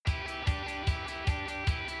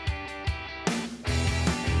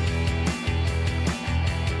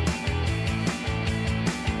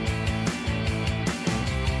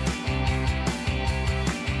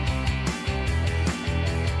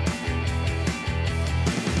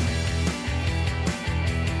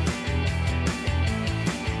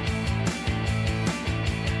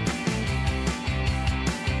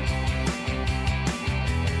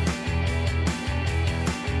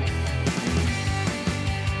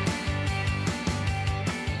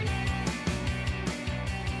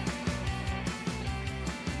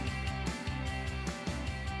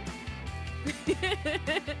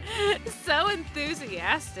So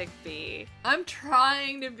enthusiastic, B. I'm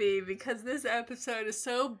trying to be because this episode is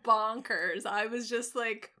so bonkers. I was just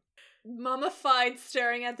like mummified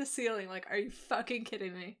staring at the ceiling like, are you fucking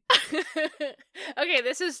kidding me? Okay,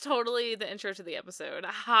 this is totally the intro to the episode.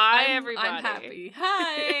 Hi, everybody. I'm happy.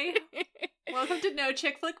 Hi. Welcome to No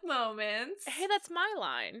Chick Flick Moments. Hey, that's my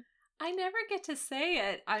line. I never get to say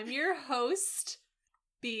it. I'm your host,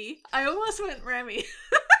 B. I almost went Remy.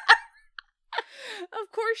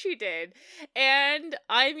 Of course you did. And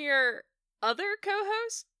I'm your other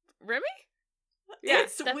co-host, Remy? Yeah,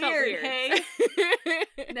 it's weird, hey?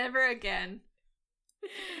 Never again.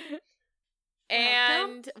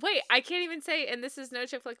 And wait, I can't even say, and this is No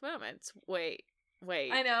Chick Flick Moments. Wait.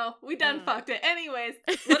 I know, we done fucked it. Anyways,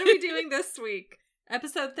 what are we doing this week?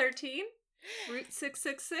 Episode 13? Route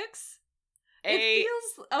 666? It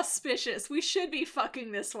feels auspicious. We should be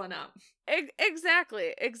fucking this one up.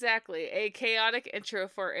 Exactly. A chaotic intro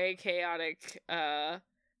for a chaotic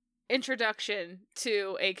introduction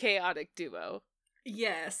to a chaotic duo.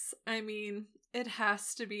 Yes, I mean, it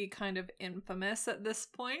has to be kind of infamous at this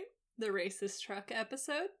point. The racist truck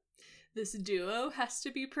episode. This duo has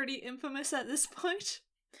to be pretty infamous at this point.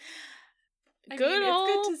 Good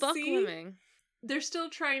old Buck Fleming. They're still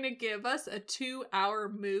trying to give us a 2-hour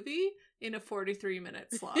movie in a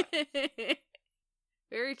 43-minute slot.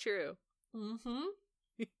 Very true. Mm-hmm.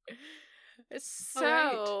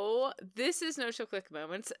 So, This is No Chick Flick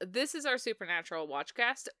Moments. This is our Supernatural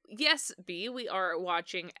Watchcast. Yes, B, we are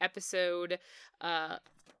watching episode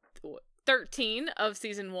 13 of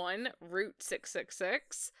season 1, Route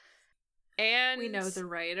 666. And we know the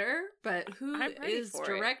writer, but who is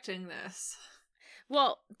directing this?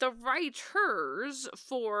 Well, the writers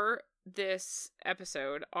for this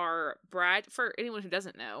episode are Brad. For anyone who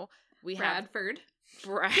doesn't know, we Bradford. have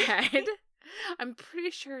Brad. I'm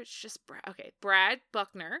pretty sure it's just Brad. Okay, Brad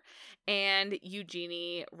Buckner and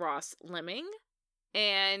Eugenie Ross Lemming.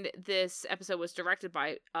 And this episode was directed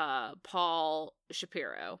by Paul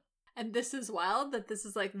Shapiro. And this is wild that this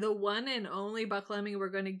is like the one and only Buck Lemming we're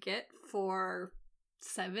going to get for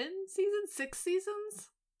 6 seasons?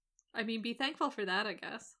 I mean, be thankful for that, I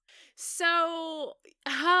guess. So,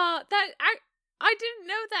 I didn't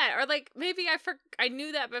know that, or like maybe I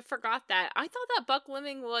knew that but forgot that. I thought that Buck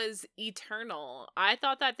Lemming was eternal. I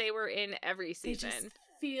thought that they were in every season. They just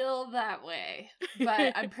feel that way,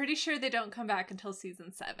 but I'm pretty sure they don't come back until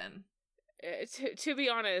season 7. To be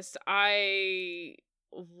honest, I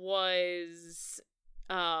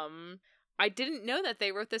didn't know that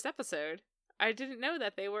they wrote this episode. I didn't know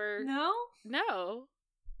that they were No.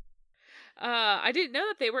 I didn't know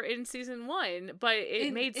that they were in season 1, but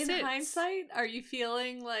it made sense. In hindsight, are you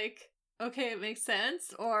feeling like, okay, it makes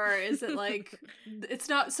sense? Or is it like, it's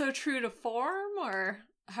not so true to form? Or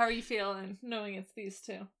how are you feeling knowing it's these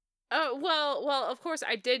two? Well, of course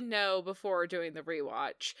I did know before doing the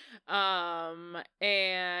rewatch.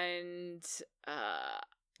 And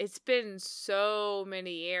it's been so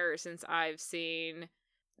many years since I've seen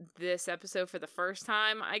this episode for the first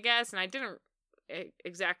time, I guess, and I didn't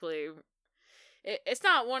exactly... It's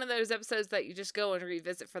not one of those episodes that you just go and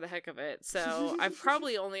revisit for the heck of it. So I've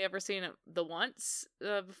probably only ever seen it the once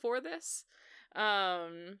before this.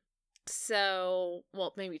 So,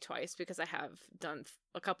 well, maybe twice because I have done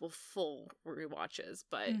a couple full rewatches.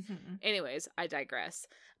 But anyways, I digress.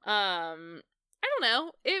 I don't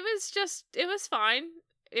know. It was fine.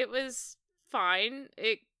 It was fine.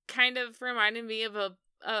 It kind of reminded me of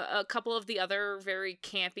a couple of the other very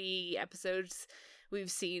campy episodes we've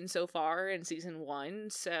seen so far in season 1,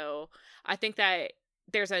 so I think that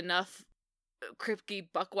there's enough Kripke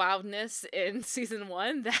buck wildness in season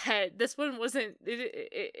 1 that this one wasn't.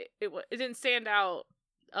 It didn't stand out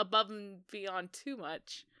above and beyond too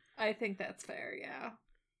much. I think that's fair, yeah.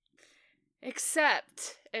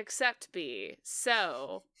 Except B.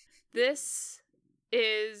 So this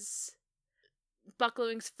is Buck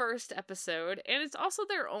Lemming's first episode, and it's also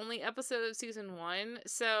their only episode of season 1.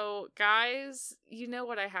 So, guys, you know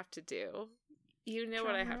what I have to do.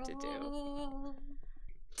 What I have to do.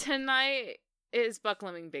 Tonight is Buck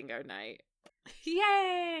Lemming Bingo night.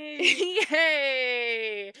 Yay!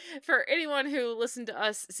 Yay! For anyone who listened to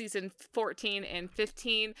us season 14 and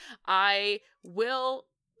 15, I will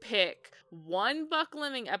pick one Buck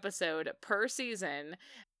Lemming episode per season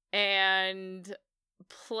and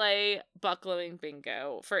play Buck Lemming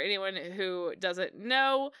Bingo. For anyone who doesn't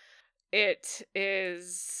know, it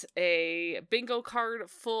is a bingo card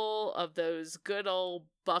full of those good old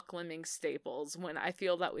Buck Lemming staples. When I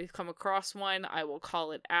feel that we've come across one, I will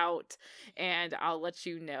call it out, and I'll let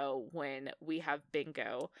you know when we have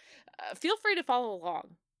bingo. Feel free to follow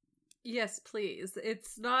along. Yes, please.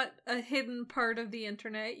 It's not a hidden part of the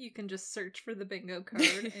internet. You can just search for the bingo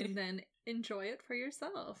card and then enjoy it for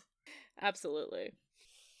yourself. Absolutely.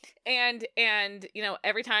 And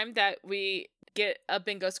every time that we get a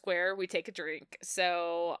bingo square, we take a drink.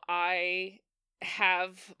 So I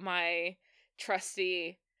have my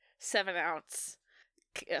trusty 7-ounce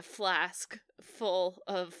flask full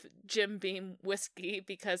of Jim Beam whiskey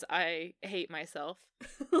because I hate myself.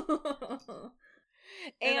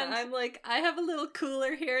 And I'm like, I have a little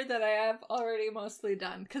cooler here that I have already mostly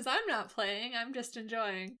done because I'm not playing, I'm just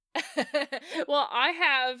enjoying. Well, I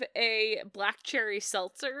have a black cherry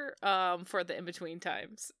seltzer for the in-between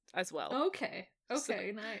times as well. Okay,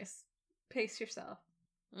 nice. Pace yourself.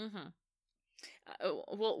 Mm-hmm.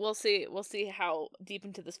 We'll see how deep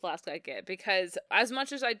into this flask I get, because as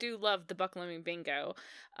much as I do love the Buckleming Bingo,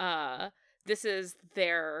 this is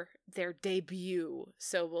their debut,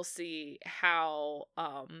 so we'll see how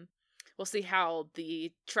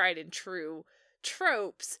the tried and true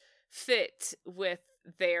tropes fit with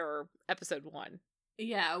their episode 1.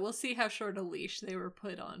 Yeah, we'll see how short a leash they were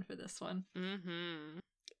put on for this one. Mm-hmm.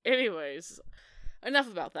 Anyways,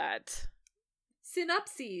 enough about that.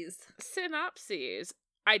 Synopses.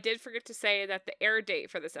 I did forget to say that the air date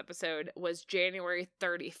for this episode was January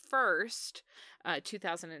 31st,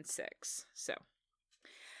 2006. So,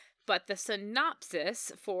 but the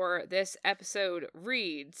synopsis for this episode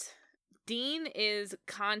reads: Dean is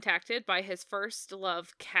contacted by his first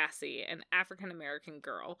love, Cassie, an African-American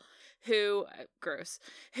girl who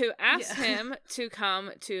asks him to come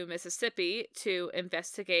to Mississippi to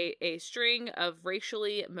investigate a string of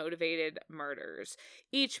racially motivated murders.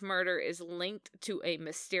 Each murder is linked to a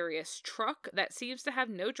mysterious truck that seems to have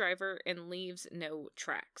no driver and leaves no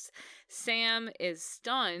tracks. Sam is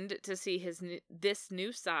stunned to see this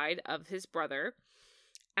new side of his brother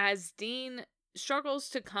as Dean struggles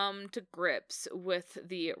to come to grips with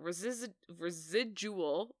the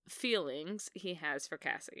residual feelings he has for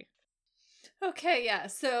Cassie. Okay, yeah.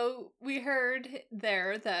 So we heard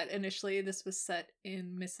there that initially this was set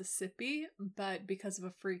in Mississippi, but because of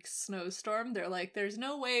a freak snowstorm, they're like, there's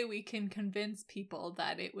no way we can convince people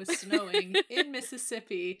that it was snowing in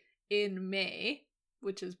Mississippi in May,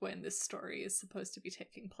 which is when this story is supposed to be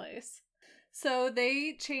taking place. So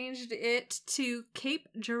they changed it to Cape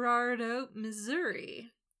Girardeau,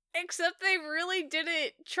 Missouri. Except they really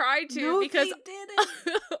didn't try to, no, because they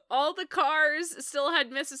didn't. all the cars still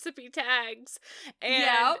had Mississippi tags,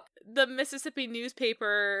 and the Mississippi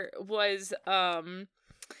newspaper was,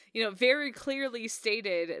 very clearly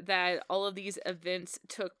stated that all of these events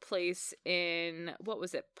took place in, what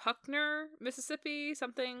was it, Puckner, Mississippi,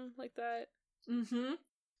 something like that. Mm-hmm.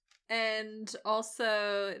 And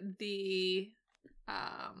also the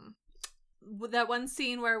that one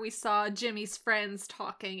scene where we saw Jimmy's friends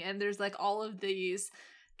talking, and there's like all of these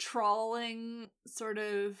trawling sort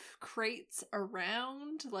of crates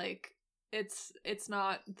around. Like it's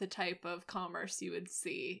not the type of commerce you would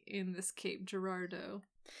see in this Cape Girardeau.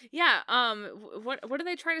 Yeah, what do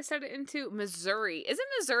they try to set it into? Missouri. Isn't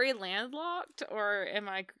Missouri landlocked, or am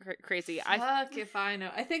I crazy? Fuck if I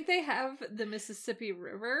know. I think they have the Mississippi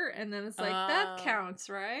River, and then it's like, that counts,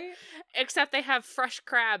 right? Except they have fresh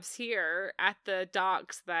crabs here at the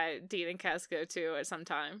docks that Dean and Cass go to at some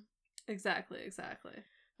time. Exactly.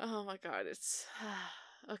 Oh my god, it's...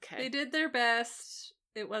 okay. They did their best.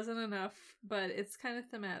 It wasn't enough, but it's kind of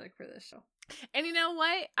thematic for this show. And you know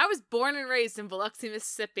what? I was born and raised in Biloxi,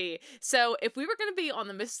 Mississippi. So if we were going to be on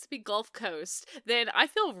the Mississippi Gulf Coast, then I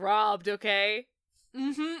feel robbed, okay?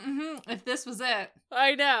 If this was it.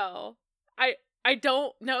 I know. I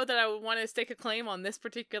don't know that I would want to stake a claim on this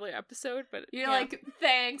particular episode, but... You're like,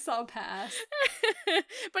 thanks, I'll pass.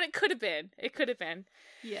 But it could have been.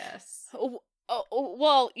 Yes. Oh,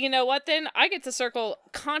 well, you know what then? I get to circle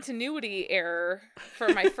continuity error for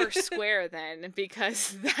my first square then,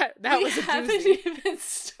 because that was a doozy. We haven't even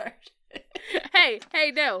started. Hey,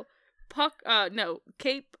 no.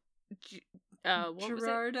 Cape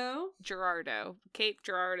Girardeau? Girardeau. Cape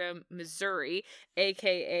Girardeau, Missouri,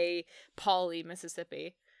 aka Pauley,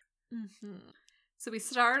 Mississippi. Mm-hmm. So we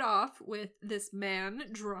start off with this man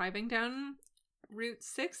driving down Route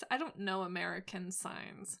 6. I don't know American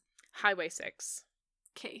signs. Highway 6.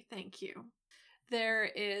 Okay, thank you. There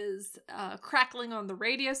is crackling on the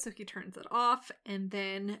radio, so he turns it off, and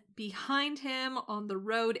then behind him on the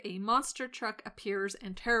road, a monster truck appears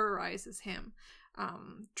and terrorizes him.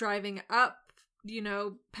 Driving up,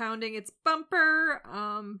 pounding its bumper,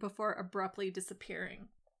 before abruptly disappearing.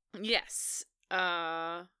 Yes.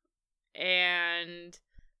 And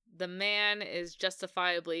the man is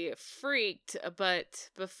justifiably freaked, but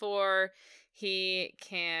before he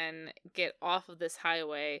can get off of this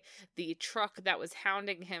highway. The truck that was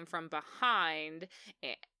hounding him from behind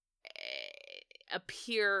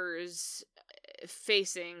appears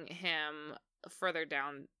facing him further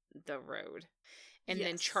down the road and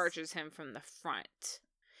then charges him from the front,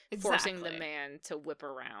 forcing the man to whip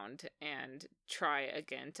around and try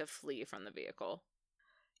again to flee from the vehicle.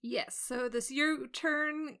 Yes, so this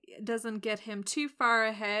U-turn doesn't get him too far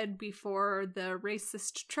ahead before the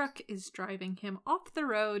racist truck is driving him off the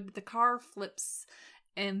road. The car flips,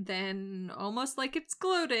 and then, almost like it's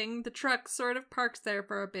gloating, the truck sort of parks there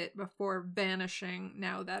for a bit before vanishing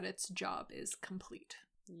now that its job is complete.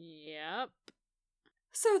 Yep.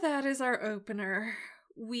 So that is our opener.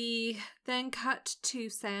 We then cut to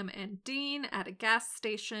Sam and Dean at a gas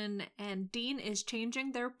station, and Dean is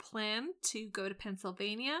changing their plan to go to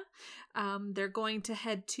Pennsylvania. They're going to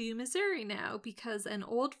head to Missouri now because an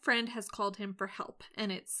old friend has called him for help,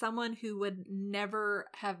 and it's someone who would never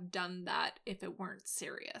have done that if it weren't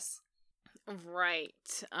serious.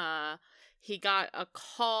 Right. He got a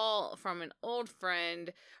call from an old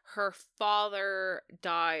friend. Her father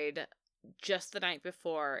died just the night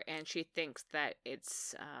before, and she thinks that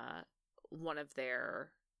it's one of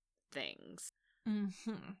their things.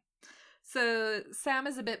 Mm-hmm. So Sam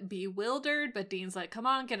is a bit bewildered, but Dean's like, come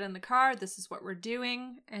on, get in the car, this is what we're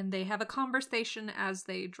doing. And they have a conversation as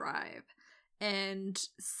they drive. And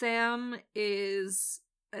Sam is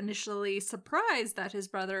initially surprised that his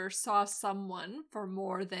brother saw someone for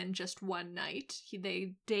more than just one night.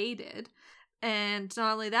 They dated. And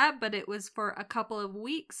not only that, but it was for a couple of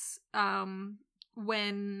weeks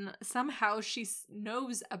when somehow she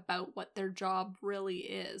knows about what their job really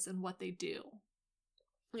is and what they do.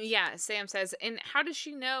 Yeah, Sam says, and how does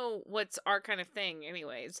she know what's our kind of thing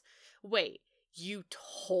anyways? Wait, you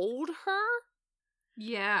told her?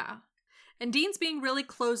 Yeah. And Dean's being really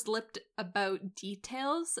close-lipped about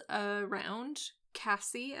details around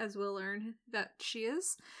Cassie, as we'll learn that she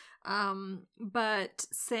is. But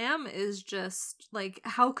Sam is just like,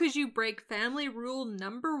 how could you break family rule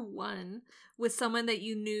number 1 with someone that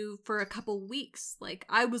you knew for a couple weeks? Like,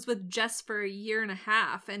 I was with Jess for a year and a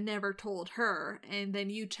half and never told her, and then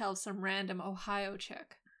you tell some random Ohio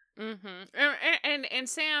chick. Mm-hmm. And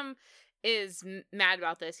Sam is mad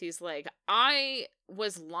about this. He's like, I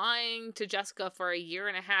was lying to Jessica for a year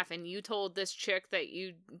and a half, and you told this chick that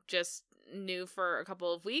you just knew for a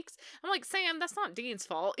couple of weeks. I'm like, Sam, that's not Dean's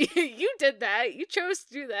fault. You did that. You chose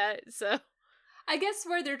to do that. So I guess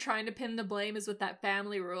where they're trying to pin the blame is with that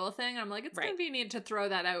family rule thing. I'm like, it's convenient to throw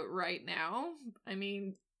that out right now. I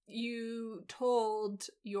mean, you told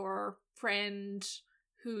your friend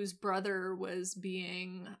whose brother was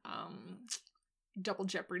being double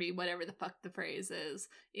jeopardy, whatever the fuck the phrase is,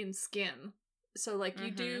 in Skin. So like,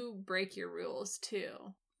 you do break your rules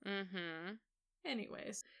too.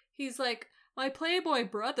 Anyways, he's like, my Playboy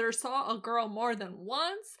brother saw a girl more than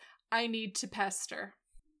once. I need to pester.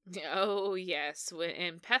 Oh, yes.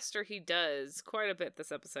 And pester he does quite a bit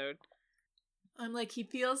this episode. I'm like, he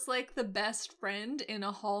feels like the best friend in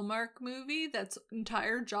a Hallmark movie that's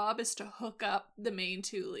entire job is to hook up the main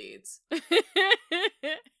 2 leads.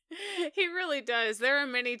 He really does. There are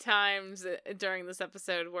many times during this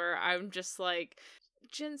episode where I'm just like,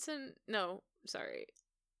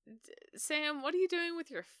 Sam, what are you doing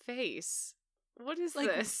with your face? What is like,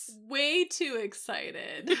 this? Way too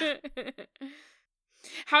excited.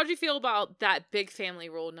 How'd you feel about that big family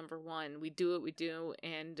rule number 1? We do what we do,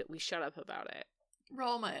 and we shut up about it.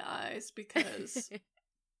 Roll my eyes, because,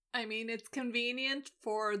 I mean, it's convenient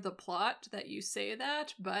for the plot that you say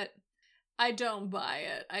that, but I don't buy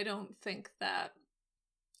it. I don't think that...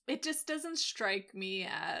 It just doesn't strike me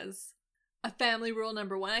as a family rule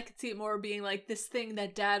number 1. I could see it more being like this thing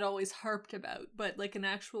that Dad always harped about, but like an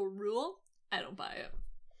actual rule, I don't buy it.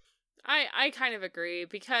 I kind of agree,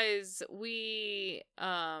 because we,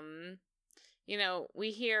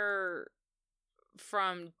 we hear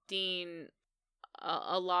from Dean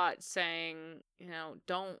a lot saying,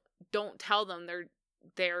 don't tell them,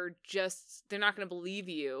 they're not going to believe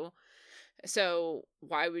you. So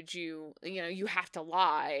why would you have to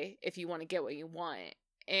lie if you want to get what you want.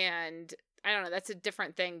 And I don't know, that's a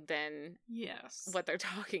different thing than what they're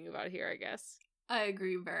talking about here, I guess. I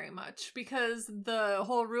agree very much, because the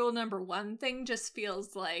whole rule number 1 thing just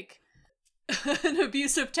feels like an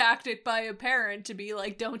abusive tactic by a parent to be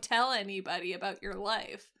like, don't tell anybody about your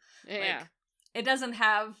life. Yeah. Like, it doesn't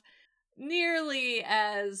have nearly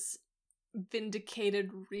as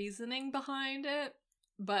vindicated reasoning behind it,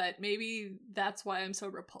 but maybe that's why I'm so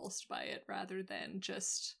repulsed by it, rather than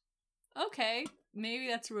just, okay, maybe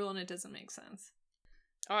that's a rule and it doesn't make sense.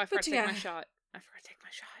 Oh, I forgot to take my shot.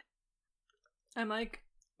 I'm like,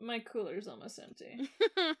 my cooler's almost empty.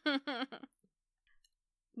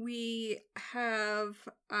 We have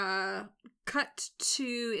cut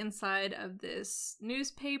to inside of this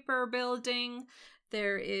newspaper building.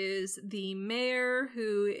 There is the mayor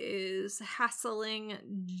who is hassling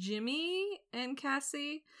Jimmy and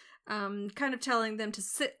Cassie, kind of telling them to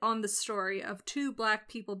sit on the story of 2 black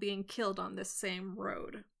people being killed on this same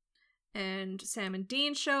road. And Sam and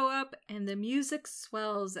Dean show up, and the music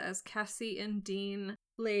swells as Cassie and Dean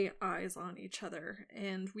lay eyes on each other.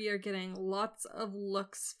 And we are getting lots of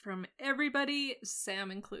looks from everybody,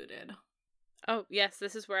 Sam included. Oh, yes,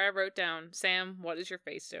 this is where I wrote down, Sam, what is your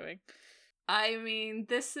face doing? I mean,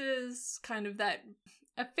 this is kind of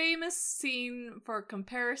a famous scene for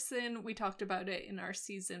comparison. We talked about it in our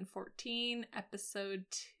season 14, episode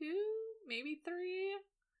 2, maybe 3.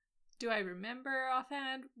 Do I remember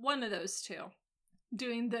offhand? One of those 2.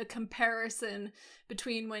 Doing the comparison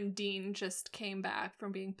between when Dean just came back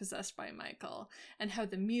from being possessed by Michael and how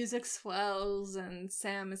the music swells and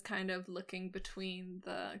Sam is kind of looking between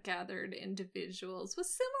the gathered individuals with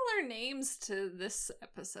similar names to this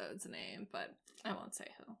episode's name, but I won't say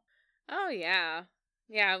who. Oh, yeah.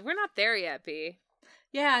 Yeah, we're not there yet, B.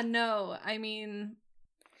 Yeah, no, I mean...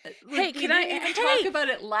 Hey, we didn't even talk about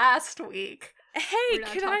it last week. Hey, we're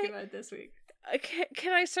not talking about it this week.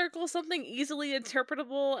 Can I circle something easily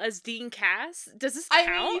interpretable as Dean Cass? Does this count?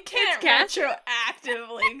 I mean, you can't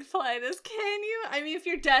retroactively apply this, can you? I mean, if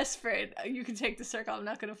you're desperate, you can take the circle. I'm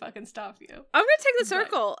not gonna fucking stop you. I'm gonna take the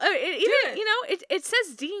circle. It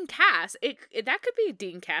says Dean Cass. That could be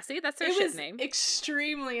Dean Cassie. That's their shit name.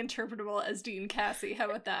 Extremely interpretable as Dean Cassie. How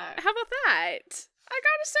about that? How about that? I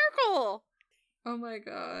got a circle. Oh my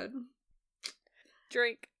god.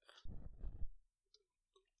 Drink.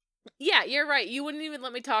 Yeah, you're right. You wouldn't even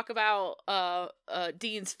let me talk about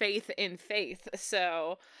Dean's faith in faith.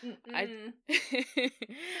 So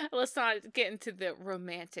let's not get into the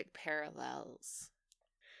romantic parallels.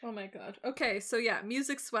 Oh my god. Okay, so yeah,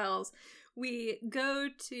 music swells. We go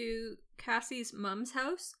to Cassie's mom's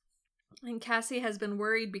house, and Cassie has been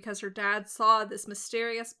worried because her dad saw this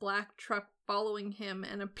mysterious black truck following him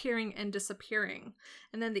and appearing and disappearing.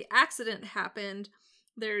 And then the accident happened.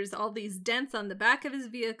 There's all these dents on the back of his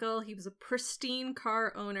vehicle. He was a pristine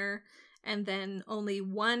car owner. And then only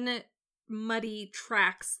 1 muddy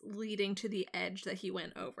tracks leading to the edge that he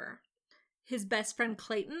went over. His best friend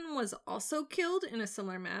Clayton was also killed in a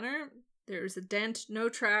similar manner. There's a dent, no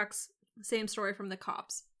tracks. Same story from the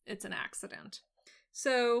cops. It's an accident.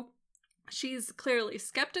 So she's clearly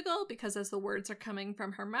skeptical because as the words are coming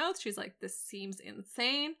from her mouth, she's like, this seems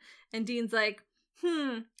insane. And Dean's like,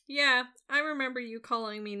 yeah, I remember you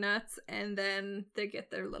calling me nuts. And then they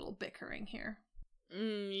get their little bickering here.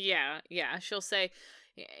 Yeah. She'll say,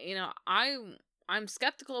 I'm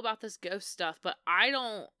skeptical about this ghost stuff, but I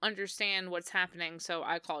don't understand what's happening, so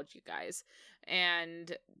I called you guys.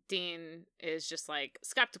 And Dean is just like,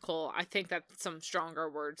 skeptical. I think that's some stronger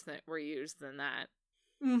words that were used than that.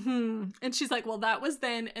 And she's like, well, that was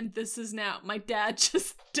then, and this is now. My dad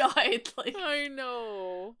just died. Like, I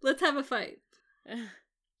know. Let's have a fight.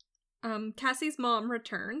 Cassie's mom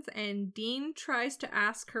returns, and Dean tries to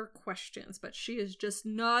ask her questions, but she is just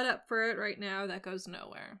not up for it right now. That goes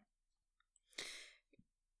nowhere.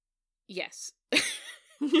 Yes.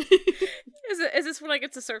 Is this when I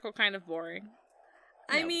get to circle kind of boring?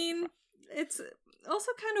 I mean, it's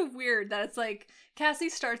also kind of weird that it's like Cassie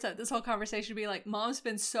starts out this whole conversation to be like, Mom's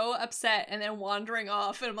been so upset, and then wandering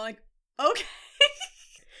off, and I'm like, okay.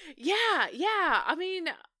 Yeah. I mean,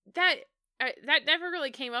 that never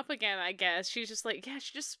really came up again, I guess. She's just like, yeah,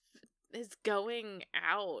 she just is going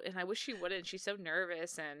out, and I wish she wouldn't. She's so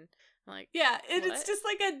nervous, and I'm like, yeah, it's just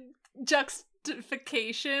like a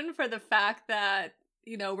justification for the fact that,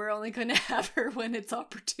 we're only going to have her when it's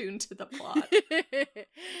opportune to the plot.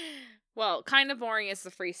 Well, kind of boring is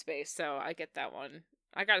the free space, so I get that one.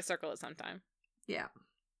 I gotta circle it sometime. Yeah.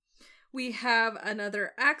 We have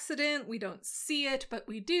another accident. We don't see it, but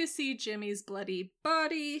we do see Jimmy's bloody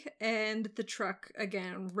body and the truck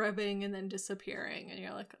again revving and then disappearing. And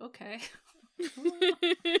you're like, okay.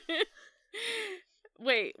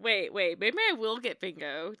 Wait. Maybe I will get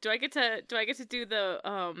bingo. Do I get to do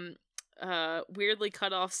the weirdly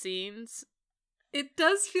cut off scenes? It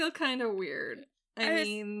does feel kind of weird. I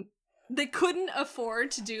mean, they couldn't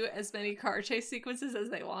afford to do as many car chase sequences as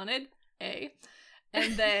they wanted, A.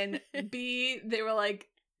 And then B, they were like,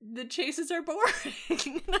 the chases are boring.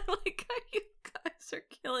 And I'm like, you guys are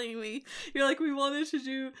killing me. You're like, we wanted to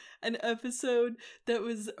do an episode that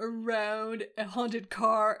was around a haunted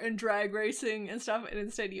car and drag racing and stuff, and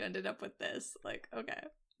instead you ended up with this. Like, okay.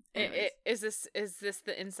 Is this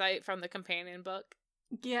the insight from the companion book?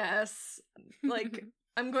 Yes. Like,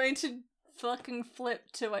 I'm going to fucking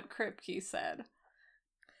flip to what Kripke said.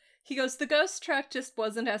 He goes, the ghost truck just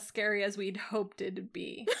wasn't as scary as we'd hoped it'd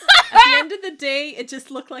be. At the end of the day, it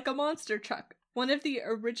just looked like a monster truck. One of the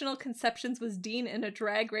original conceptions was Dean in a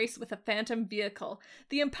drag race with a phantom vehicle.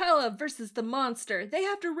 The Impala versus the monster. They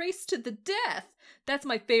have to race to the death. That's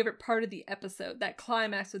my favorite part of the episode, that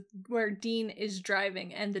climax where Dean is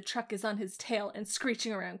driving and the truck is on his tail and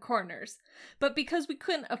screeching around corners. But because we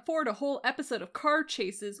couldn't afford a whole episode of car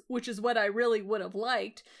chases, which is what I really would have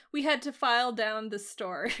liked, we had to file down the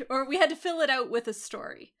story, or we had to fill it out with a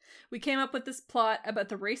story. We came up with this plot about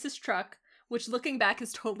the racist truck, which looking back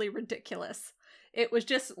is totally ridiculous. It was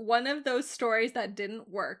just one of those stories that didn't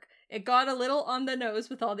work. It got a little on the nose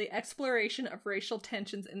with all the exploration of racial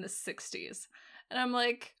tensions in the 60s. And I'm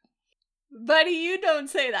like, buddy, you don't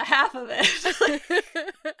say the half of it.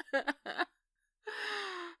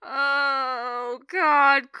 Oh,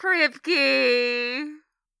 God, Kripke.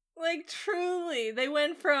 Like, truly, they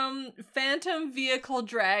went from phantom vehicle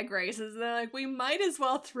drag races, and they're like, we might as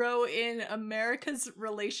well throw in America's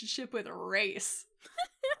relationship with race.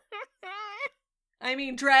 I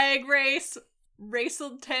mean, drag race,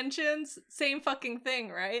 racial tensions, same fucking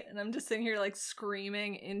thing, right? And I'm just sitting here, like,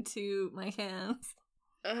 screaming into my hands.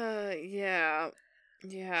 Yeah.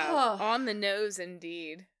 Yeah. On the nose,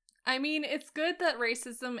 indeed. I mean, it's good that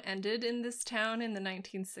racism ended in this town in the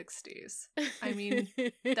 1960s. I mean,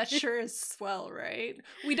 that sure is swell, right?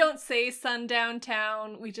 We don't say sundown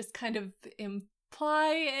town, we just kind of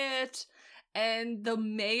imply it. And the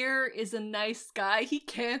mayor is a nice guy. He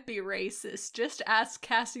can't be racist. Just ask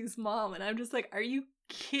Cassie's mom. And I'm just like, are you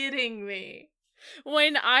kidding me?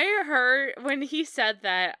 When he said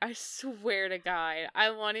that, I swear to God,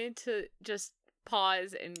 I wanted to just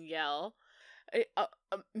pause and yell.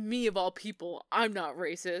 Me of all people, I'm not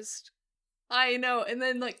racist. I know. And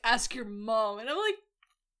then, like, ask your mom. And I'm like,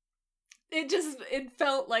 it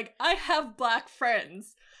felt like I have black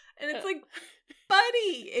friends. And it's like,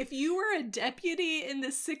 buddy, if you were a deputy in the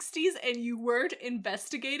 60s and you weren't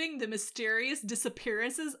investigating the mysterious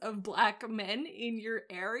disappearances of black men in your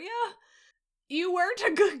area, you weren't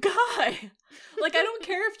a good guy. Like, I don't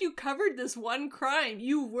care if you covered this one crime,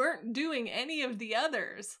 you weren't doing any of the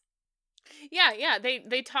others. Yeah,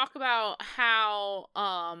 they talk about how,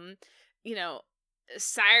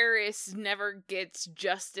 Cyrus never gets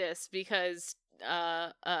justice because,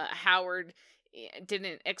 Howard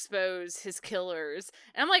didn't expose his killers.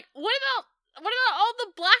 And I'm like, what about all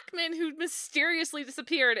the black men who mysteriously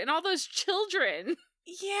disappeared and all those children?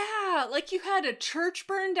 Yeah, like you had a church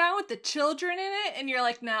burned down with the children in it, and you're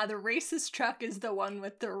like, nah, the racist truck is the one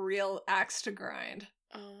with the real axe to grind.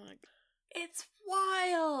 Oh my God. It's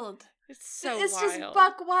wild. It's wild. It's just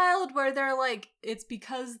buck wild where they're like, it's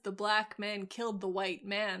because the black man killed the white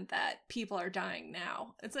man that people are dying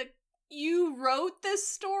now. It's like, you wrote this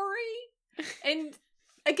story? And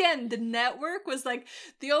again, the network was like,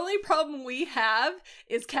 the only problem we have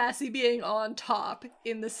is Cassie being on top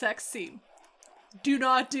in the sex scene. Do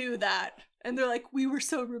not do that. And they're like, we were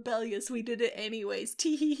so rebellious, we did it anyways.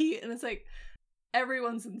 Tee-hee-hee. And it's like,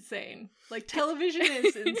 everyone's insane. Like, television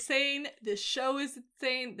is insane. This show is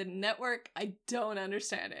insane. The network, I don't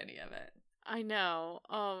understand any of it. I know.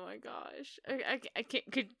 Oh my gosh. I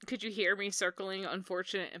can't. Could you hear me circling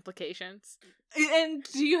unfortunate implications? And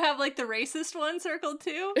do you have, like, the racist one circled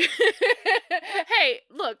too? Hey,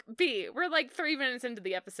 look, B, we're like 3 minutes into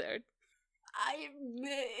the episode.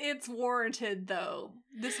 It's warranted, though.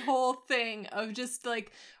 This whole thing of just,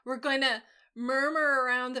 like, we're going to murmur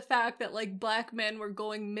around the fact that, like, black men were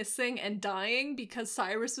going missing and dying because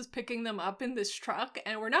Cyrus was picking them up in this truck,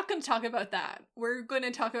 and we're not going to talk about that. We're going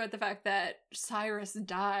to talk about the fact that Cyrus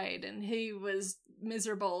died and he was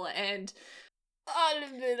miserable and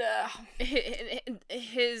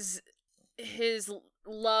his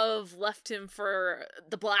love left him for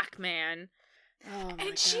the black man. Oh my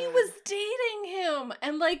God. She was dating him,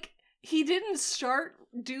 and, like, he didn't start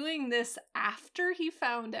doing this after he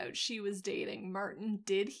found out she was dating Martin,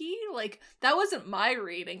 did he? Like, that wasn't my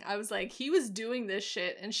reading. I was like, he was doing this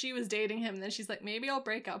shit, and she was dating him, and then she's like, maybe I'll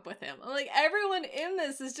break up with him. I'm like, everyone in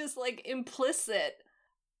this is just, like, implicit.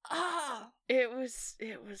 It was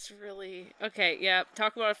really... Okay, yeah,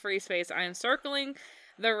 talk about a free space. I am circling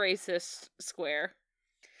the racist square.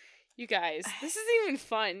 You guys, this isn't even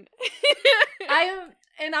fun.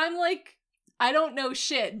 I'm like, I don't know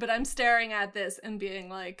shit, but I'm staring at this and being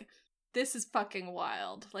like, this is fucking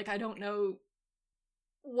wild. Like, I don't know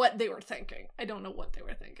what they were thinking. I don't know what they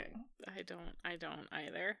were thinking. I don't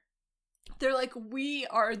either. They're like, we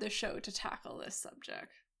are the show to tackle this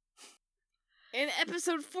subject. In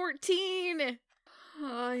episode 14.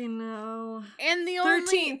 I know. And the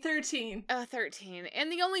 13. Oh, 13. And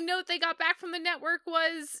the only note they got back from the network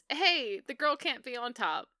was, hey, the girl can't be on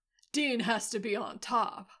top. Dean has to be on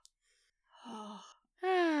top.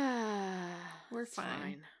 We're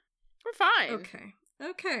fine. We're fine.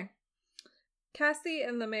 Okay. Cassie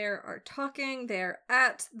and the mayor are talking. They're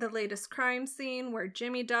at the latest crime scene where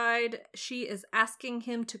Jimmy died. She is asking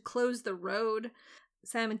him to close the road.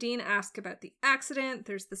 Sam and Dean ask about the accident.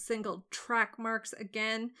 There's the single track marks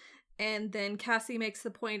again. And then Cassie makes the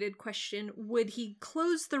pointed question, would he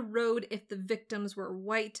close the road if the victims were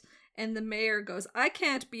white? And the mayor goes, I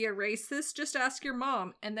can't be a racist, just ask your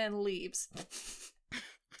mom, and then leaves.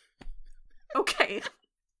 Okay.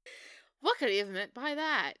 What could he have meant by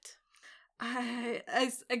that?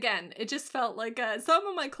 Again, it just felt like some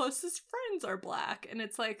of my closest friends are black, and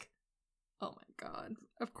it's like, oh my god,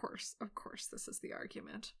 of course, this is the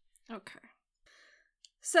argument. Okay.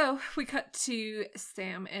 So, we cut to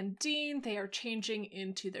Sam and Dean. They are changing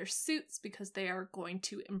into their suits because they are going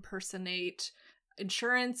to impersonate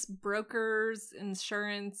insurance brokers,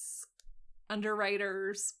 insurance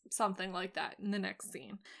underwriters, something like that in the next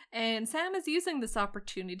scene. And Sam is using this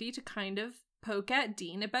opportunity to kind of poke at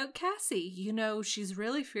Dean about Cassie. You know, she's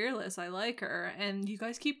really fearless. I like her. And you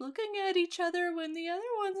guys keep looking at each other when the other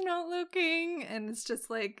one's not looking. And it's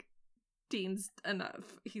just like, Dean's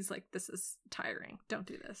enough. He's like, this is tiring. Don't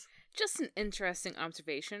do this. Just an interesting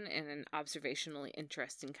observation in an observationally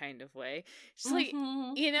interesting kind of way. Just like,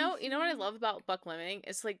 you know what I love about Buck Fleming?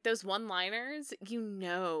 It's like those one-liners,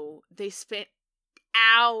 they spent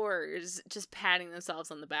hours just patting themselves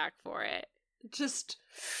on the back for it. Just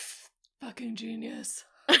fucking genius.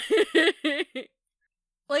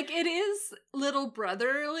 Like, it is little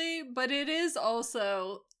brotherly, but it is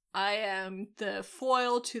also, I am the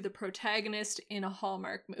foil to the protagonist in a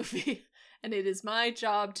Hallmark movie, and it is my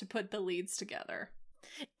job to put the leads together.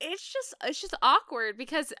 It's just awkward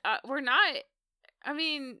because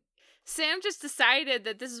Sam just decided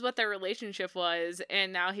that this is what their relationship was,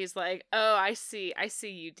 and now he's like, oh, I see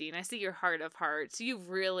you, Dean. I see your heart of hearts.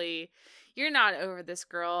 You're not over this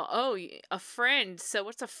girl. Oh, a friend. So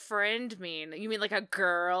what's a friend mean? You mean like a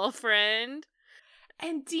girlfriend?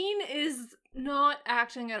 And Dean is not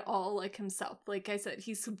acting at all like himself. Like I said,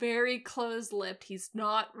 he's very closed-lipped. He's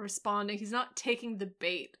not responding. He's not taking the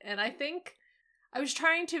bait. And I think I was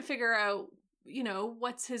trying to figure out,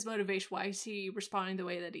 what's his motivation? Why is he responding the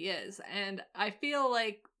way that he is? And I feel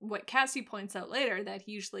like what Cassie points out later, that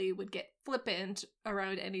he usually would get flippant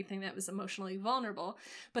around anything that was emotionally vulnerable.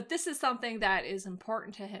 But this is something that is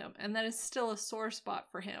important to him, and that is still a sore spot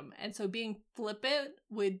for him. And so being flippant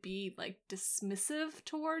would be like dismissive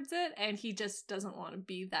towards it, and he just doesn't want to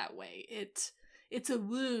be that way. It's a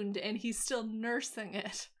wound, and he's still nursing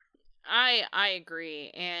it. I agree,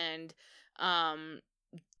 and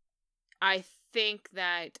I think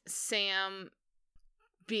that Sam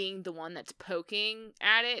being the one that's poking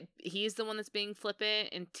at it, he's the one that's being flippant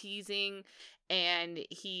and teasing, and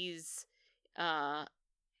he's and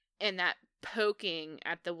that poking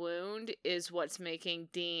at the wound is what's making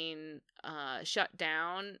Dean shut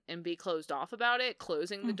down and be closed off about it,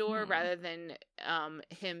 closing the door rather than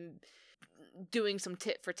him doing some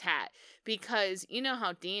tit for tat. Because you know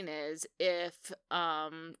how Dean is, if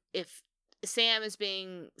Sam is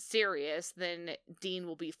being serious, then Dean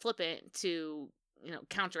will be flippant to,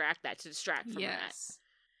 counteract that, to distract from that.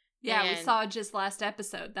 Yeah, we saw just last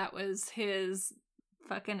episode. That was his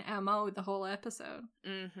fucking MO the whole episode.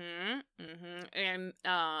 And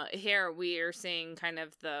here we are seeing kind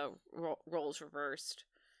of the roles reversed.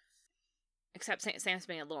 Except Sam's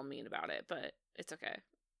being a little mean about it, but it's okay.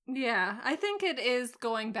 Yeah, I think it is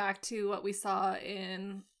going back to what we saw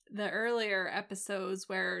in the earlier episodes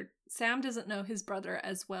where Sam doesn't know his brother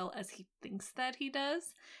as well as he thinks that he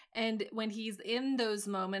does. And when he's in those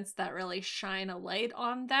moments that really shine a light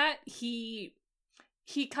on that, he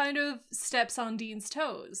kind of steps on Dean's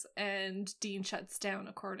toes, and Dean shuts down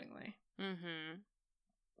accordingly.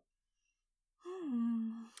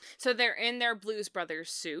 So they're in their Blues Brothers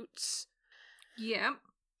suits. Yep.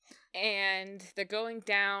 And they're going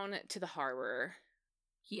down to the harbor.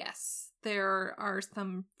 Yes. There are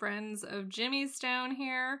some friends of Jimmy's down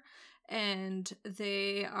here, and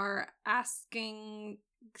they are asking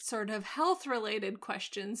sort of health-related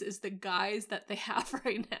questions is the guise that they have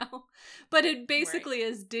right now. But it basically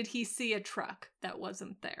is, did he see a truck that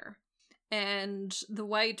wasn't there? And the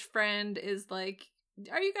white friend is like,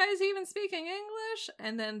 are you guys even speaking English?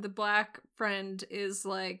 And then the black friend is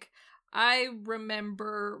like, I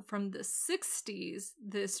remember from the 60s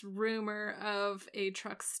this rumor of a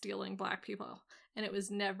truck stealing black people, and it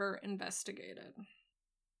was never investigated.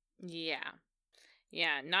 Yeah.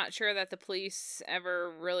 Yeah, not sure that the police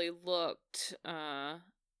ever really looked.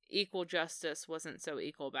 Equal justice wasn't so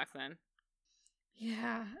equal back then.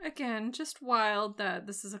 Yeah, again, just wild that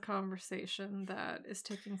this is a conversation that is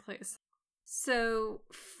taking place. So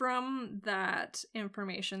from that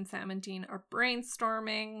information, Sam and Dean are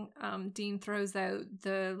brainstorming. Dean throws out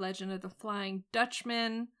the Legend of the Flying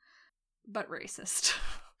Dutchman, but racist.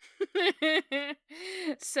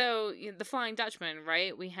 So, the Flying Dutchman,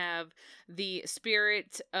 right? We have the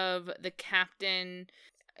spirit of the captain,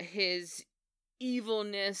 his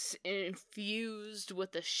evilness infused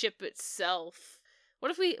with the ship itself.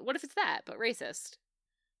 What if it's that, but racist?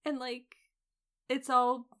 And, like, it's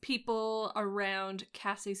all people around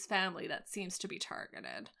Cassie's family that seems to be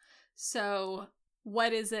targeted. So,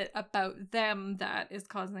 what is it about them that is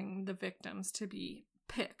causing the victims to be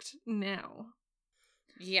picked now?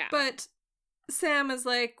 Yeah. But Sam is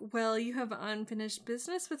like, well, you have unfinished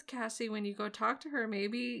business with Cassie when you go talk to her.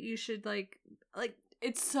 Maybe you should, like,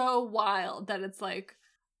 it's so wild that it's like,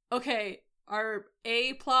 okay, our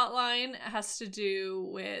A plot line has to do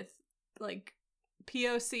with, like,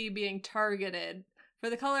 POC being targeted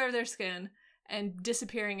for the color of their skin and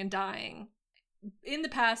disappearing and dying in the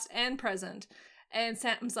past and present. And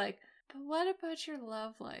Sam's like, but what about your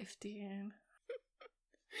love life, Dean?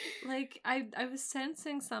 Like, I was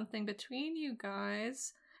sensing something between you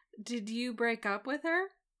guys. Did you break up with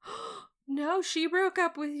her? No, she broke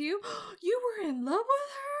up with you. You were in love with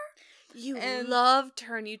her? You loved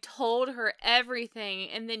her and you told her everything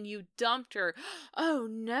and then you dumped her. Oh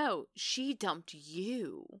no, she dumped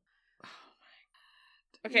you. Oh my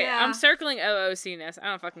god. Okay, yeah. I'm circling OOC-ness. I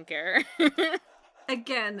don't fucking care.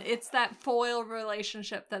 Again, it's that foil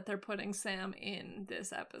relationship that they're putting Sam in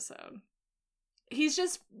this episode. He's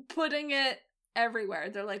just putting it everywhere.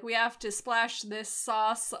 They're like, we have to splash this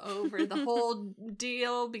sauce over the whole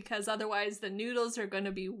deal because otherwise the noodles are going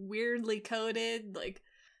to be weirdly coated. Like,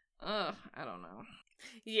 I don't know.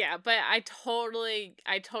 Yeah, but I totally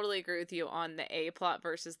agree with you on the A plot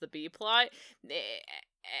versus the B plot.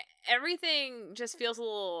 Everything just feels a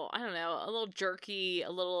little, I don't know, a little jerky,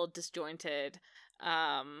 a little disjointed.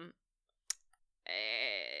 And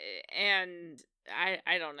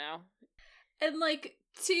I don't know. And, like,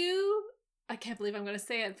 I can't believe I'm going to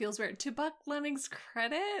say it feels weird. To Buck Lemming's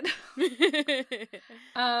credit,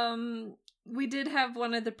 we did have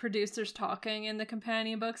one of the producers talking in the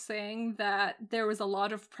companion book saying that there was a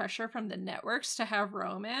lot of pressure from the networks to have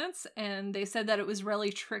romance, and they said that it was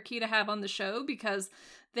really tricky to have on the show because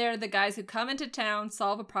they're the guys who come into town,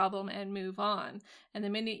 solve a problem, and move on. And the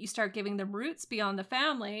minute you start giving them roots beyond the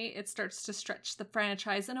family, it starts to stretch the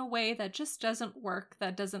franchise in a way that just doesn't work,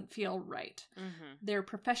 that doesn't feel right. Mm-hmm. They're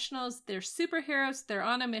professionals, they're superheroes, they're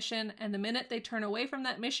on a mission, and the minute they turn away from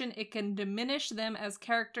that mission, it can diminish them as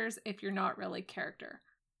characters if you're not really careful.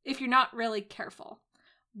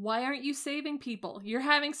 Why aren't you saving people? You're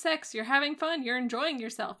having sex, you're having fun, you're enjoying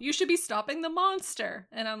yourself. You should be stopping the monster.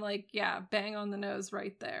 And I'm like, yeah, bang on the nose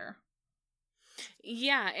right there.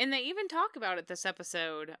 Yeah, and they even talk about it this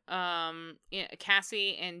episode.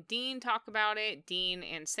 Cassie and Dean talk about it. Dean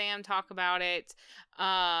and Sam talk about it.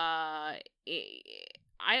 I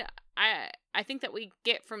think that we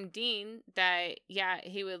get from Dean that, yeah,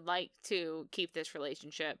 he would like to keep this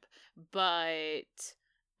relationship, but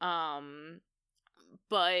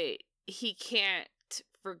he can't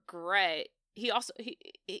regret. He also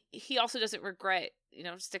doesn't regret,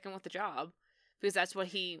 sticking with the job because that's what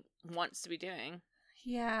he wants to be doing.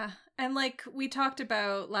 Yeah. And like we talked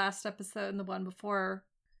about last episode and the one before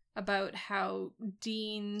about how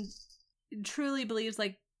Dean truly believes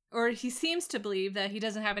or he seems to believe that he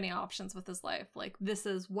doesn't have any options with his life. Like, this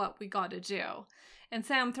is what we got to do. And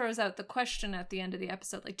Sam throws out the question at the end of the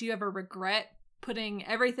episode, like, do you ever regret putting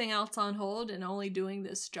everything else on hold and only doing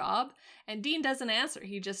this job? And Dean doesn't answer.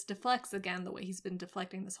 He just deflects again the way he's been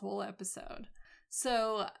deflecting this whole episode.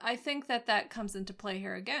 So I think that comes into play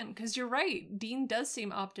here again, because you're right. Dean does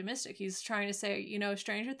seem optimistic. He's trying to say,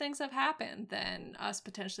 stranger things have happened than us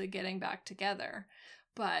potentially getting back together.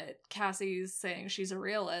 But Cassie's saying she's a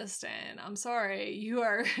realist, and I'm sorry, you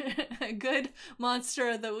are a good monster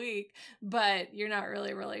of the week, but you're not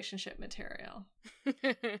really relationship material.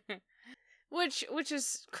 Which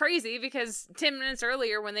is crazy because 10 minutes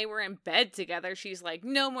earlier when they were in bed together, she's like,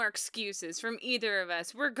 no more excuses from either of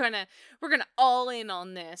us. We're gonna all in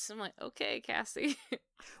on this. I'm like, okay, Cassie.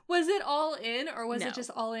 Was it all in, or was No. it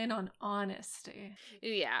just all in on honesty?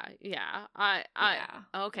 Yeah.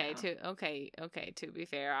 Okay, to be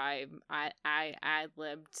fair, I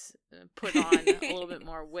ad-libbed, put on a little bit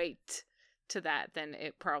more weight to that than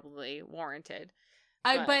it probably warranted.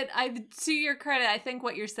 But to your credit, I think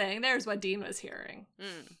what you're saying there is what Dean was hearing.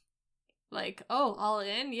 Like, oh, all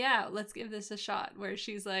in? Yeah, let's give this a shot. Where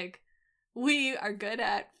she's like, we are good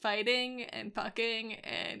at fighting and fucking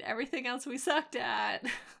and everything else we sucked at.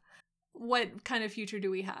 What kind of future do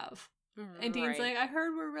we have? And Dean's like, I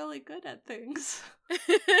heard we're really good at things.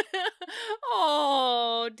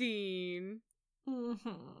 Oh, Dean.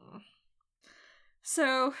 Mm-hmm.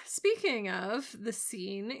 So, speaking of the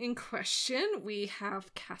scene in question, we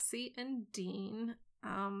have Cassie and Dean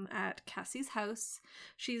at Cassie's house.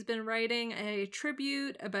 She's been writing a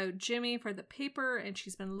tribute about Jimmy for the paper, and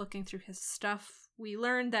she's been looking through his stuff. We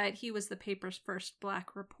learned that he was the paper's first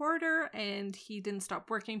black reporter, and he didn't stop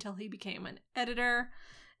working till he became an editor.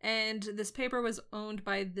 And this paper was owned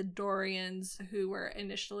by the Dorians, who were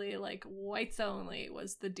initially like, whites only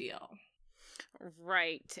was the deal.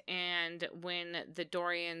 Right, and when the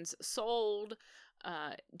Dorians sold,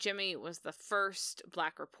 Jimmy was the first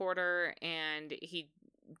black reporter, and he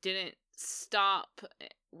didn't stop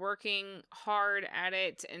working hard at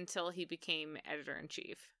it until he became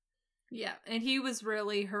editor-in-chief. Yeah, and he was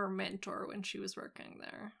really her mentor when she was working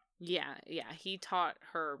there. Yeah, he taught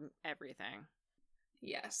her everything.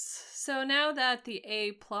 Yes. So now that the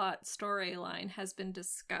A-plot storyline has been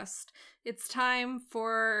discussed, it's time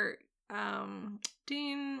for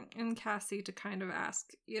Dean and Cassie to kind of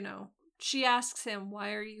ask, she asks him,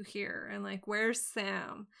 why are you here? And like, where's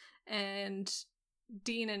Sam? And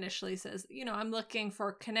Dean initially says, I'm looking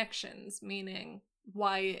for connections, meaning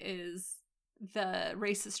why is the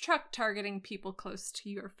racist truck targeting people close to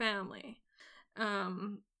your family?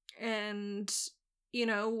 And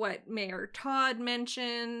what Mayor Todd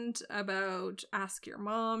mentioned about ask your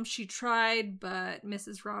mom, she tried, but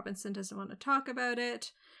Mrs. Robinson doesn't want to talk about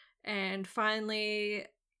it. And finally,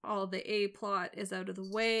 all the A-plot is out of the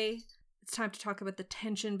way. It's time to talk about the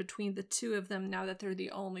tension between the two of them now that they're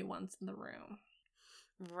the only ones in the room.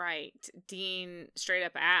 Right. Dean straight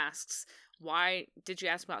up asks, why did you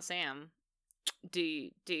ask about Sam? Do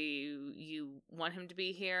you want him to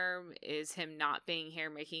be here? Is him not being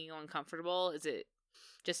here making you uncomfortable? Is it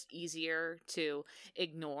just easier to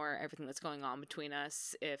ignore everything that's going on between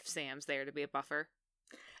us if Sam's there to be a buffer?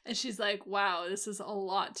 And she's like, wow, this is a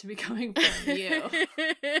lot to be coming from you.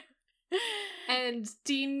 And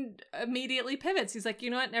Dean immediately pivots. He's like, you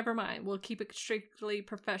know what? Never mind. We'll keep it strictly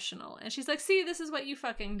professional. And she's like, see, this is what you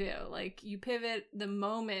fucking do. Like, you pivot the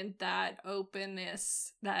moment that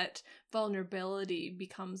openness, that vulnerability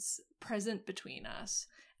becomes present between us.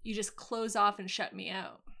 You just close off and shut me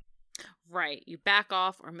out. Right. You back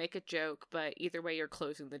off or make a joke, but either way, you're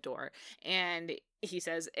closing the door. And he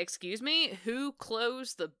says, excuse me, who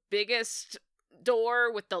closed the biggest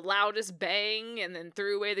door with the loudest bang and then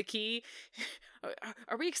threw away the key?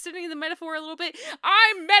 Are we extending the metaphor a little bit?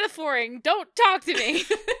 I'm metaphoring! Don't talk to me!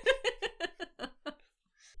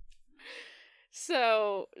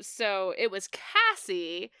 So it was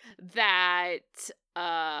Cassie that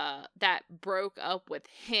broke up with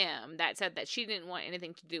him, that said that she didn't want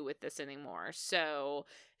anything to do with this anymore. So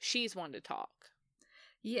she's one to talk.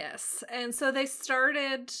 Yes. And so they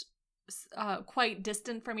started quite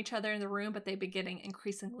distant from each other in the room, but they've been getting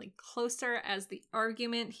increasingly closer as the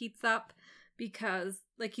argument heats up because,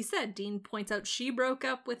 like you said, Dean points out she broke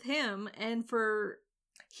up with him and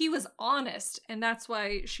he was honest, and that's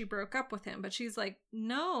why she broke up with him. But she's like,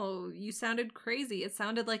 no, you sounded crazy. It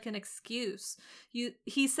sounded like an excuse.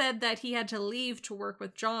 He said that he had to leave to work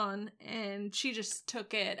with John, and she just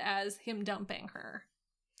took it as him dumping her.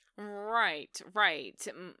 Right.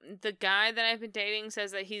 The guy that I've been dating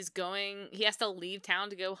says that he has to leave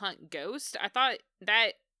town to go hunt ghosts. I thought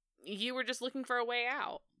that you were just looking for a way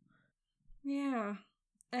out. Yeah.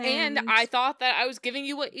 And I thought that I was giving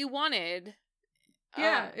you what you wanted.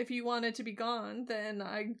 Yeah, if you wanted to be gone, then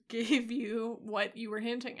I gave you what you were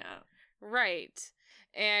hinting at. Right.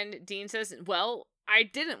 And Dean says, well, I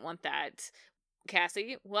didn't want that.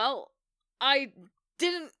 Cassie, well, I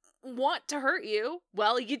didn't want to hurt you.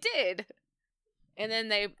 Well, you did. And then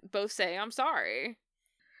they both say, I'm sorry.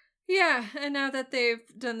 Yeah, and now that they've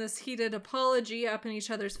done this heated apology up in each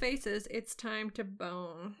other's faces, it's time to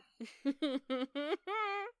bone.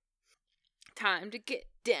 Time to get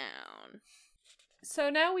down. So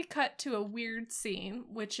now we cut to a weird scene,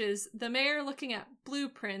 which is the mayor looking at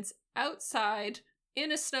blueprints outside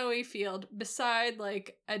in a snowy field beside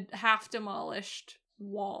like a half demolished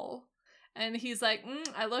wall. And he's like,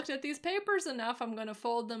 I looked at these papers enough. I'm going to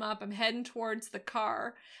fold them up. I'm heading towards the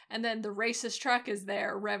car. And then the racist truck is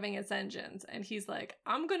there revving its engines. And he's like,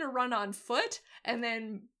 I'm going to run on foot and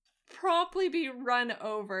then promptly be run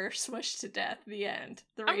over, smushed to death. The end.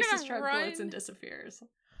 The racist truck floats and disappears.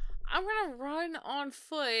 I'm going to run on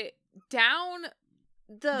foot down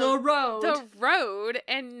the road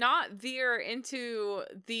and not veer into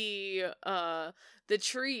the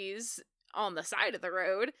trees on the side of the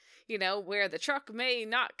road, you know, where the truck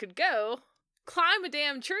could go. Climb a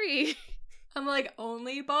damn tree. I'm like,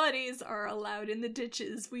 only bodies are allowed in the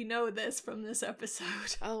ditches. We know this from this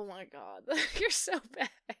episode. Oh my god. You're so bad.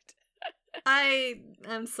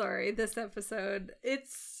 I'm sorry, this episode,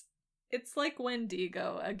 it's like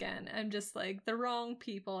Wendigo again. I'm just like, the wrong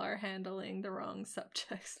people are handling the wrong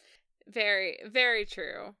subjects. Very, very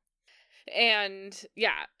true. And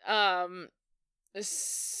yeah,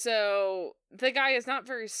 so the guy is not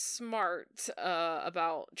very smart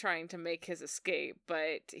about trying to make his escape,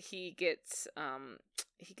 but he gets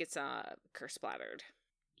curse splattered.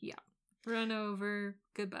 Yeah. Run over.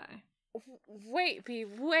 Goodbye. Wait,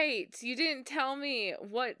 you didn't tell me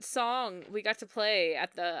what song we got to play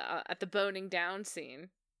at the boning down scene.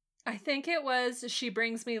 I think it was She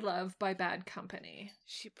Brings Me Love by Bad Company.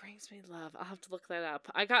 She Brings Me Love. I'll have to look that up.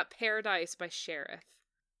 I got Paradise by Sheriff.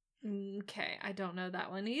 Okay, I don't know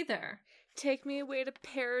that one either. Take me away to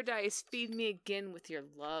paradise, feed me again with your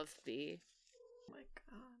love, B. Oh my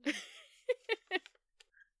god.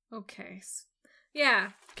 Okay. Yeah,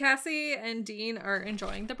 Cassie and Dean are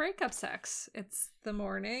enjoying the breakup sex. It's the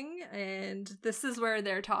morning, and this is where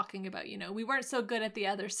they're talking about, you know, we weren't so good at the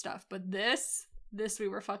other stuff, but this we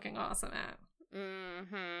were fucking awesome at.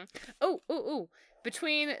 Mm-hmm. Oh.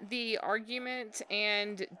 Between the argument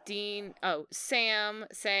and Sam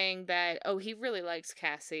saying that, he really likes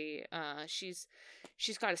Cassie. She's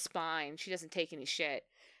got a spine. She doesn't take any shit.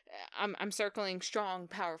 I'm circling strong,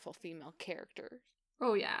 powerful female characters.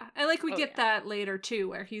 Oh yeah. I like we get that later too,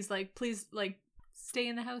 where he's like, please, like, stay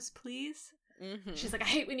in the house, please. Mm-hmm. She's like, I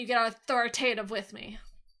hate when you get authoritative with me.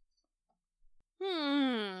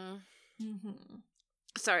 Mm-hmm.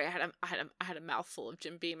 Sorry, I had a mouthful of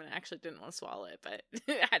Jim Beam and I actually didn't want to swallow it, but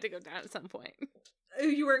I had to go down at some point.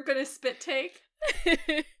 You weren't gonna spit take?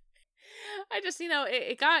 I just, you know,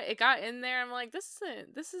 it got in there. I'm like, this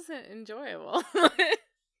isn't enjoyable.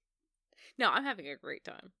 No, I'm having a great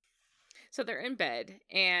time. So they're in bed,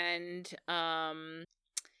 and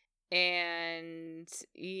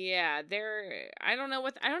yeah, I don't know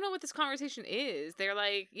what this conversation is. They're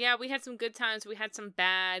like, yeah, we had some good times, we had some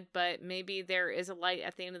bad, but maybe there is a light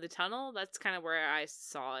at the end of the tunnel. That's kind of where I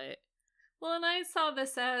saw it. Well, and I saw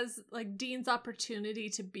this as like Dean's opportunity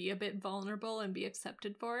to be a bit vulnerable and be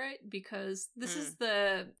accepted for it, because this is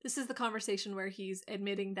the conversation where he's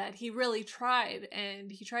admitting that he really tried, and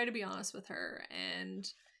he tried to be honest with her, and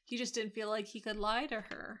he just didn't feel like he could lie to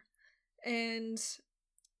her. And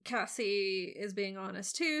Cassie is being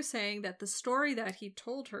honest too, saying that the story that he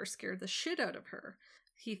told her scared the shit out of her.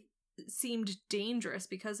 He seemed dangerous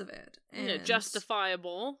because of it. And yeah,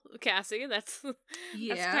 justifiable, Cassie. That's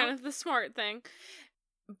kind of the smart thing.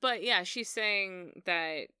 But yeah, she's saying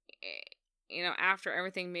that, you know, after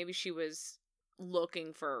everything, maybe she was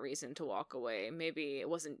looking for a reason to walk away. Maybe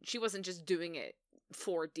she wasn't just doing it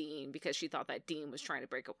for Dean because she thought that Dean was trying to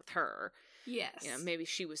break up with her. Yes. You know, maybe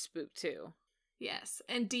she was spooked too. Yes.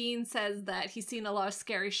 And Dean says that he's seen a lot of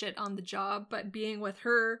scary shit on the job, but being with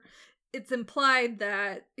her, it's implied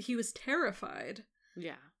that he was terrified.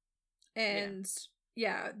 Yeah. And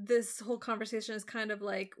yeah, this whole conversation is kind of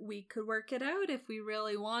like, we could work it out if we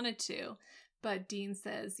really wanted to. But Dean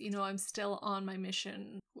says, you know, I'm still on my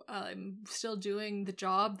mission. I'm still doing the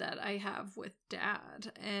job that I have with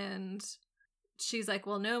Dad. And she's like,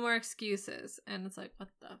 well, no more excuses. And it's like, what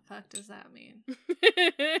the fuck does that mean?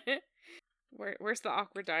 Where's the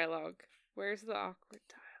awkward dialogue? Where's the awkward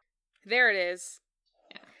dialogue? There it is.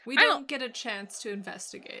 Yeah. We don't get a chance to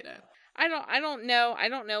investigate it. I don't know. I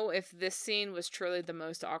don't know if this scene was truly the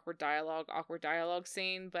most awkward dialogue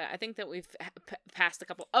scene, but I think that we've passed a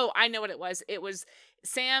couple. Oh, I know what it was. It was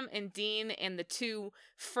Sam and Dean and the two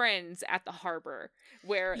friends at the harbor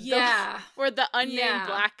where the unnamed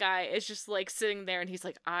black guy is just like sitting there and he's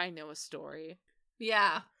like, I know a story.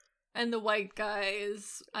 Yeah. And the white guy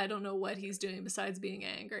is, I don't know what he's doing besides being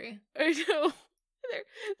angry. I know.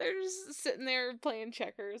 They're just sitting there playing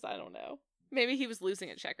checkers. I don't know. Maybe he was losing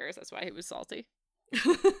at checkers. That's why he was salty.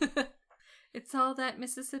 It's all that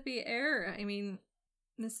Mississippi air. I mean,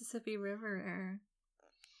 Mississippi River.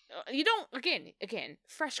 You don't, again,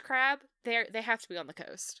 fresh crab, they have to be on the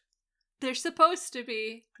coast. They're supposed to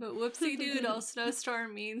be, but whoopsie doodle,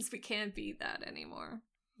 snowstorm means we can't beat that anymore.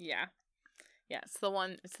 Yeah. Yeah, it's the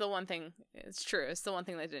one thing, it's true, it's the one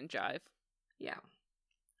thing that didn't jive. Yeah.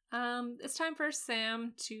 It's time for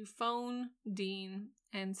Sam to phone Dean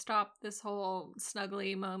and stop this whole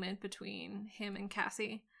snuggly moment between him and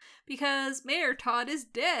Cassie. Because Mayor Todd is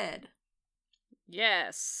dead.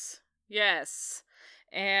 Yes.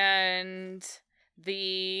 And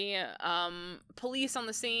the police on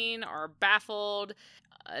the scene are baffled.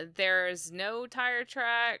 There's no tire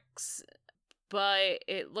tracks, but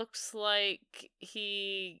it looks like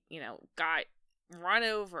he, got run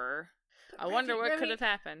over. I wonder what could have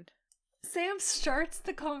happened. Sam starts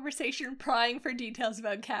the conversation prying for details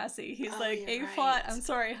about Cassie. He's A-Plot, I'm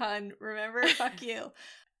sorry, hun. Remember? Fuck you.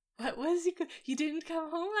 What was you didn't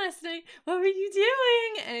come home last night? What were you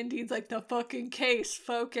doing? And Dean's like, the fucking case,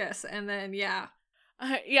 focus. And then, yeah.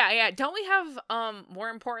 Yeah. Don't we have more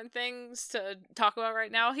important things to talk about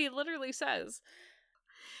right now? He literally says.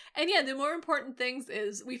 And yeah, the more important things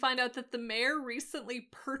is we find out that the mayor recently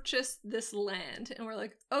purchased this land. And we're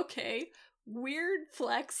like, okay, weird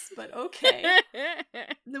flex, but okay.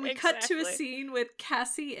 Then we cut to a scene with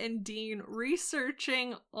Cassie and Dean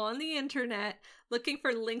researching on the internet, looking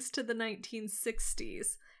for links to the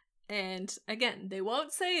 1960s. And again, they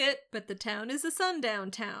won't say it, but the town is a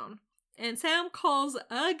sundown town. And Sam calls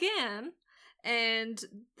again. And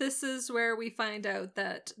this is where we find out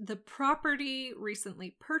that the property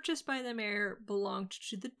recently purchased by the mayor belonged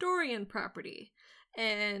to the Dorian property.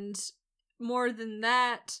 And more than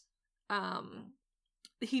that,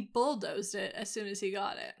 he bulldozed it as soon as he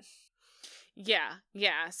got it. Yeah.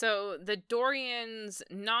 So the Dorians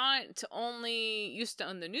not only used to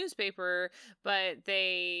own the newspaper, but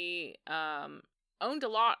they owned a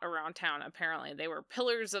lot around town, apparently. They were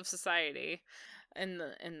pillars of society in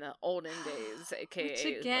the olden days,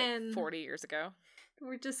 aka like 40 years ago.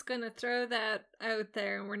 We're just gonna throw that out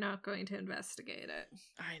there and we're not going to investigate it.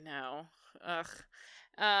 I know. Ugh.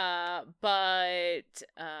 But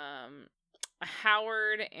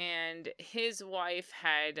Howard and his wife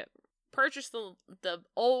had purchased the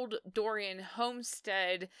old Dorian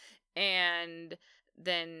homestead and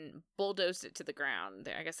then bulldozed it to the ground.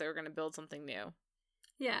 I guess they were going to build something new.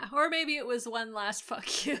 Yeah, or maybe it was one last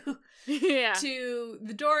fuck you yeah. to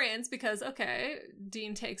the Dorians because, okay,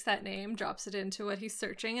 Dean takes that name, drops it into what he's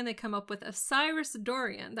searching, and they come up with Cyrus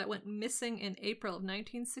Dorian that went missing in April of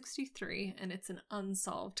 1963, and it's an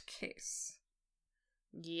unsolved case.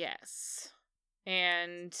 Yes.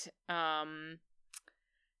 And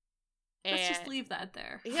let's just leave that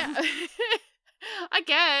there. Yeah. I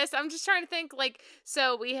guess. I'm just trying to think,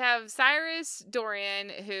 so we have Cyrus Dorian,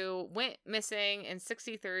 who went missing in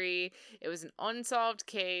 1963. It was an unsolved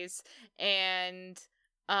case. And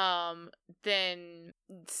then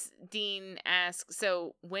Dean asks,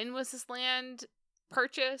 so when was this land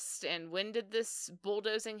purchased? And when did this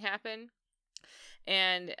bulldozing happen?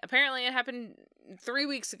 And apparently it happened 3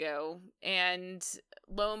 weeks ago. And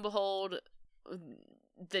lo and behold,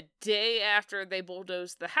 the day after they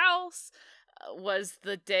bulldozed the house was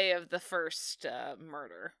the day of the first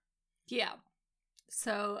murder. Yeah.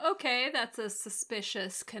 So, okay, that's a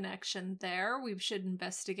suspicious connection there. We should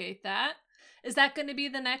investigate that. Is that going to be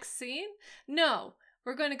the next scene? No.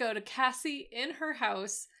 We're going to go to Cassie in her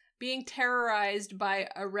house being terrorized by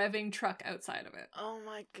a revving truck outside of it. Oh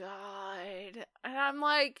my god. And I'm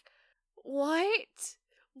like, what?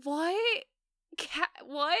 What?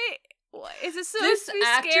 What? Is this supposed to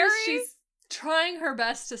be scary? She's trying her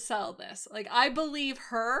best to sell this. I believe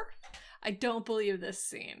her. I don't believe this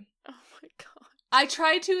scene. Oh my god. I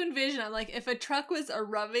tried to envision, I'm like, if a truck was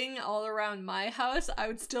rubbing all around my house, I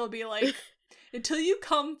would still be like, until you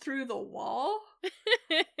come through the wall,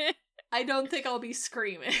 I don't think I'll be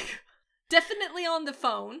screaming. Definitely on the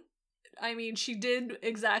phone. I mean, she did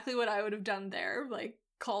exactly what I would have done there,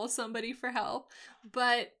 call somebody for help.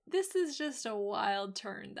 But this is just a wild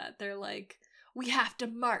turn that they're like, we have to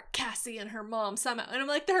mark Cassie and her mom somehow. And I'm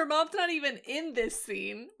like, her mom's not even in this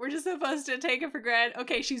scene. We're just supposed to take it for granted.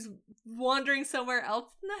 Okay, she's wandering somewhere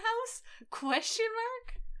else in the house? Question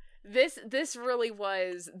mark? This really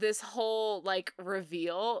was this whole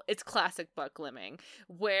reveal. It's classic Buck Lemming,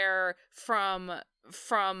 where from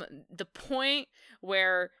the point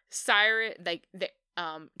where Cyrus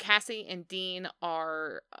Cassie and Dean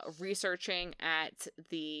are researching at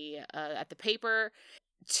the paper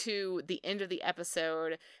to the end of the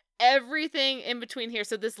episode, everything in between here.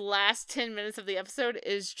 So this last 10 minutes of the episode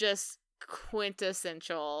is just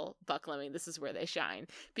quintessential Buck Lemming. This is where they shine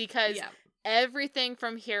because everything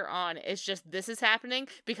from here on is just, this is happening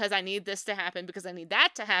because I need this to happen, because I need that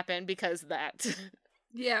to happen, because that.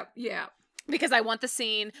 Yeah. Because I want the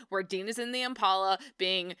scene where Dean is in the Impala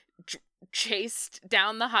being chased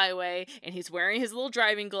down the highway, and he's wearing his little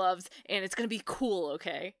driving gloves, and it's gonna be cool,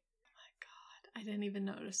 okay? Oh my god, I didn't even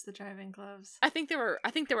notice the driving gloves. I think they were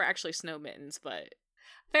actually snow mittens, but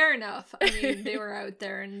fair enough. I mean, they were out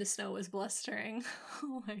there and the snow was blustering.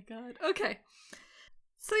 Oh my god. Okay.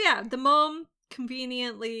 So yeah, the mom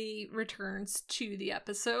conveniently returns to the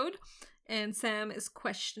episode, and Sam is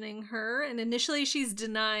questioning her, and initially she's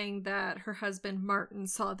denying that her husband Martin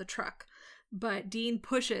saw the truck. But Dean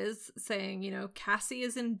pushes, saying, Cassie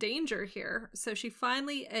is in danger here. So she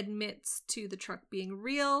finally admits to the truck being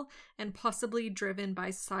real and possibly driven by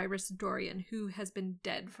Cyrus Dorian, who has been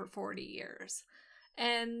dead for 40 years.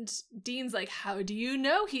 And Dean's like, how do you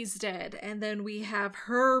know he's dead? And then we have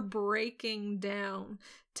her breaking down,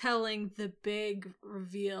 telling the big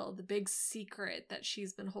reveal, the big secret that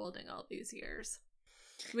she's been holding all these years.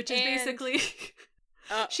 Which is basically...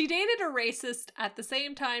 she dated a racist at the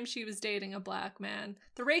same time she was dating a black man.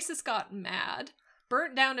 The racist got mad,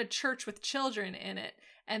 burnt down a church with children in it,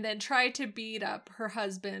 and then tried to beat up her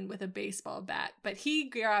husband with a baseball bat. But he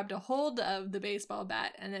grabbed a hold of the baseball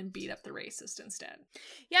bat and then beat up the racist instead.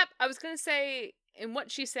 Yep, I was going to say, and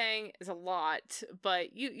what she's saying is a lot,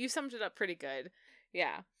 but you summed it up pretty good.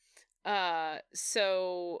 Yeah.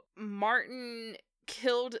 So Martin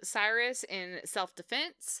killed Cyrus in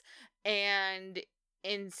self-defense, and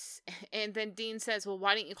then Dean says, well,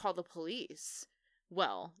 why didn't you call the police?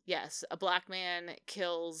 Well, yes, a black man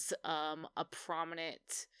kills a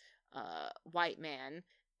prominent white man,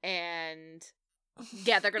 and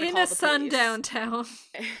yeah, they're going to call the police. In a sundown town.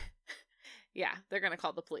 Yeah, they're going to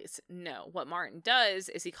call the police. No, what Martin does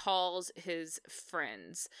is he calls his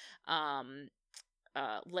friends,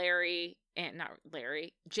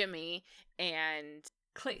 Jimmy, and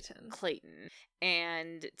Clayton.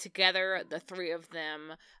 And together, the three of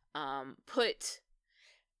them put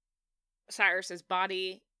Cyrus's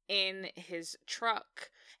body in his truck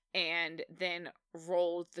and then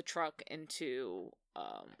rolled the truck into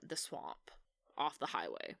the swamp off the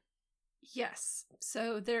highway. Yes.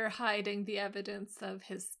 So they're hiding the evidence of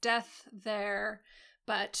his death there,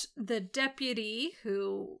 but the deputy,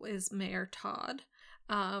 who is Mayor Todd,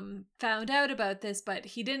 found out about this, but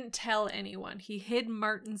he didn't tell anyone. He hid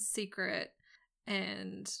Martin's secret,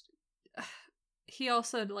 and he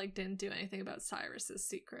also didn't do anything about Cyrus's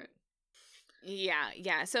secret.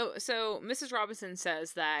 Yeah. So Mrs. Robinson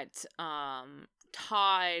says that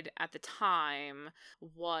Todd at the time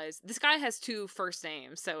was, this guy has two first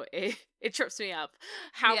names, so it trips me up.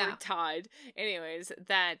 Howard Todd. Anyways,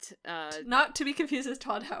 that not to be confused with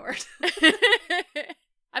Todd Howard.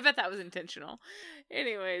 I bet that was intentional.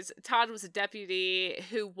 Anyways, Todd was a deputy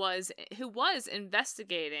who was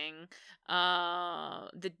investigating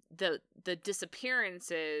the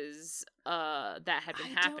disappearances that had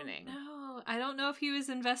been happening. I don't know if he was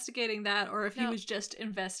investigating that or if he was just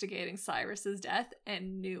investigating Cyrus's death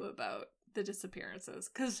and knew about the disappearances.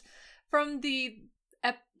 Because from the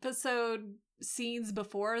episode scenes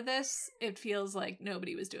before this, it feels like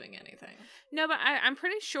nobody was doing anything. No, but I'm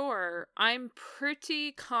pretty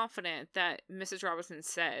confident that Mrs. Robinson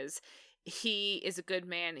says he is a good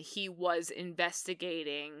man. He was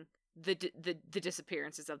investigating the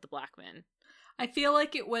disappearances of the black men. I feel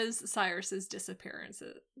like it was Cyrus's disappearance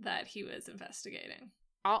that he was investigating.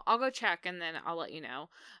 I'll go check and then I'll let you know.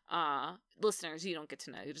 Listeners, you don't get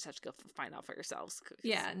to know. You just have to go find out for yourselves.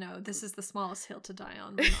 Yeah, no, this is the smallest hill to die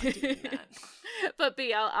on. We're not doing that. But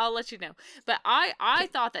B, I'll let you know. But I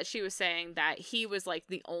thought that she was saying that he was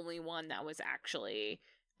the only one that was actually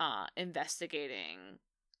investigating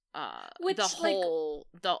the whole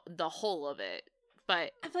of it.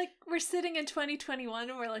 But I'm we're sitting in 2021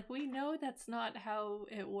 and we're we know that's not how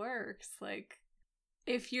it works.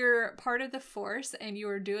 If you're part of the force and you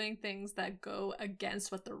are doing things that go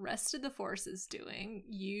against what the rest of the force is doing,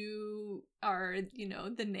 you are,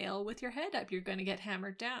 the nail with your head up. You're going to get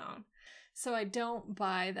hammered down. So I don't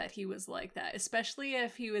buy that he was like that, especially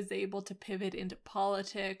if he was able to pivot into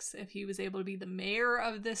politics, if he was able to be the mayor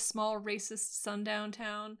of this small racist sundown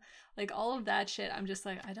town, all of that shit. I'm just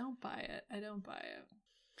I don't buy it. I don't buy it.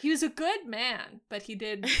 He was a good man, but he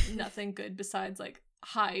did nothing good besides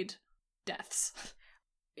hide deaths.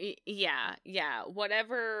 Yeah.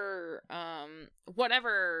 Whatever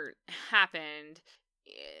happened,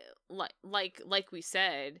 like we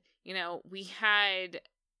said, we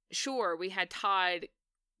had Todd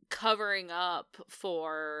covering up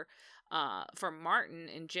for Martin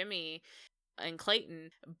and Jimmy and Clayton,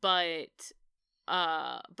 but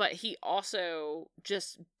But he also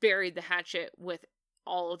just buried the hatchet with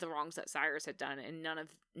all of the wrongs that Cyrus had done, and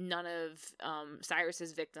none of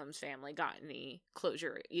Cyrus's victims' family got any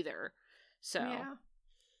closure either.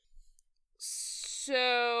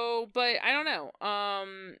 So, but I don't know.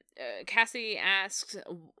 Cassie asked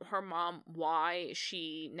her mom why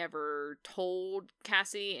she never told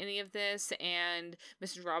Cassie any of this, and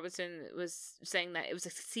Mrs. Robinson was saying that it was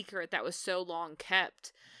a secret that was so long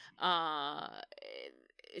kept.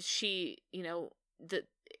 She,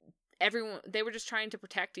 everyone, they were just trying to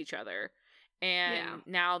protect each other, and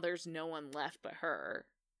now there's no one left but her.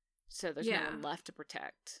 So there's no one left to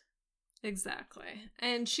protect. Exactly.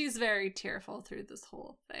 And she's very tearful through this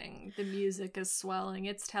whole thing. The music is swelling.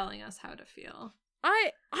 It's telling us how to feel.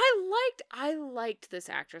 I liked this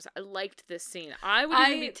actress. I liked this scene. I would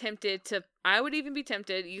even be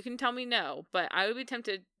tempted, you can tell me no, but I would be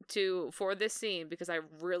tempted for this scene, because I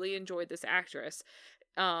really enjoyed this actress,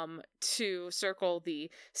 to circle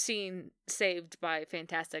the scene saved by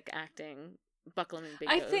fantastic acting. Buckland and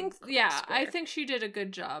Bingo. I think she did a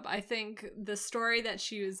good job. I think the story that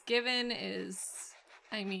she was given is,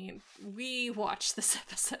 we watched this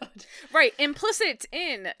episode. Right. Implicit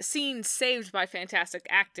in scene saved by fantastic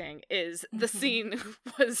acting is the scene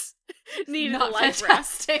was needed not a life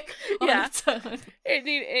fantastic raft. On its own.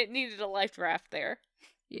 It needed a life raft there.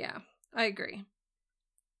 Yeah, I agree.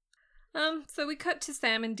 So we cut to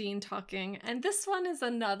Sam and Dean talking, and this one is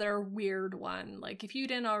another weird one. Like, if you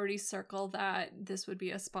didn't already circle that, this would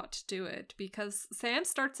be a spot to do it, because Sam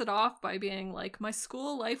starts it off by being like, my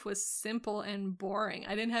school life was simple and boring.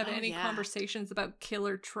 I didn't have any conversations about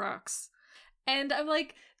killer trucks. And I'm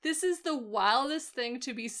like, this is the wildest thing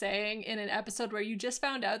to be saying in an episode where you just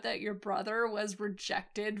found out that your brother was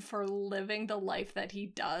rejected for living the life that he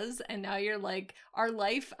does. And now you're like, our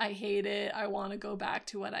life, I hate it. I want to go back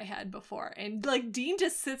to what I had before. And like, Dean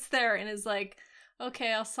just sits there and is like,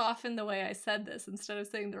 okay, I'll soften the way I said this. Instead of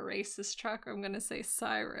saying the racist truck, I'm going to say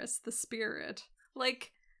Cyrus, the spirit.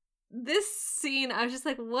 Like, this scene, I was just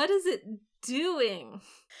like, what is it doing?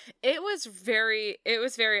 It was very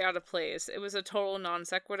out of place. It was a total non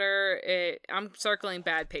sequitur. I'm circling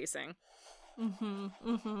bad pacing.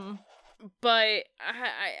 But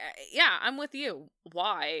I'm with you.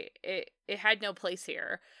 Why? It had no place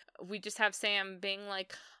here. We just have Sam being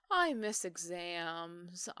like, I miss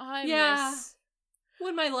exams. I miss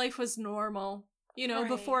when my life was normal,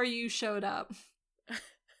 before you showed up.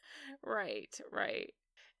 Right.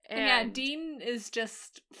 And Dean is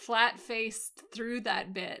just flat-faced through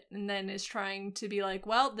that bit, and then is trying to be like,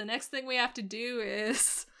 well, the next thing we have to do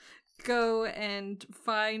is go and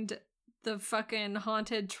find the fucking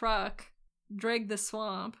haunted truck, drag the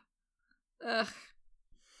swamp. Ugh.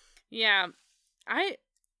 Yeah. I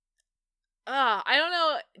don't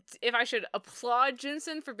know if I should applaud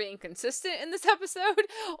Jensen for being consistent in this episode,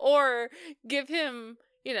 or give him,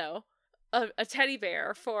 a teddy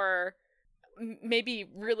bear for maybe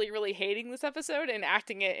really, really hating this episode and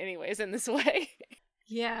acting it anyways in this way.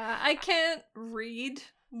 Yeah, I can't read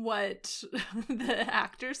what the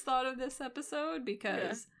actors thought of this episode,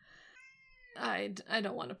 because I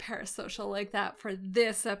don't want a parasocial like that for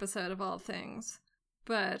this episode of all things.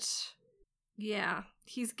 But yeah,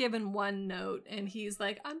 he's given one note and he's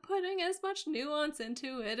like, I'm putting as much nuance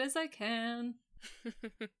into it as I can.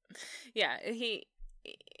 Yeah,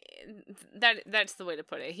 that's the way to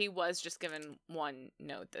put it. He was just given one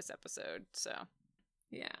note this episode, so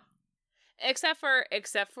yeah. Except for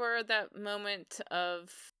that moment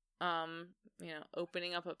of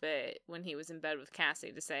opening up a bit when he was in bed with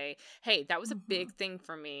Cassie to say, hey, that was a big thing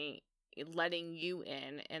for me, letting you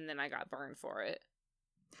in, and then I got burned for it.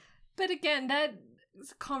 But again, that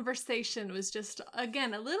conversation was just,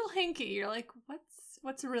 again, a little hinky. You're like,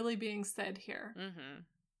 what's really being said here?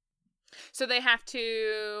 So they have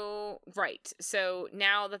to, right, so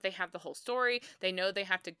now that they have the whole story, they know they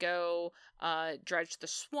have to go dredge the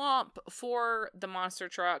swamp for the monster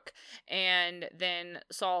truck, and then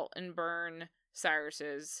salt and burn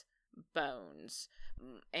Cyrus's bones.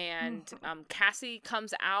 And Cassie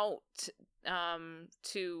comes out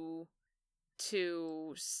to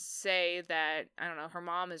say that, I don't know, her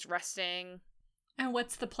mom is resting. And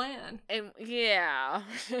what's the plan? And yeah.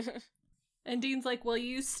 And Dean's like, well,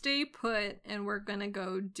 you stay put and we're gonna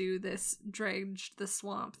go do this dredge the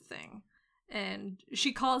swamp thing. And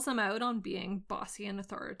she calls him out on being bossy and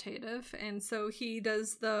authoritative. And so he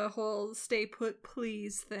does the whole stay put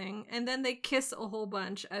please thing. And then they kiss a whole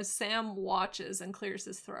bunch as Sam watches and clears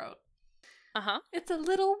his throat. It's a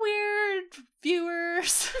little weird,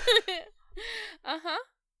 viewers. I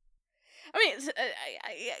mean,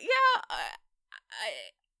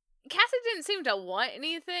 Cassie didn't seem to want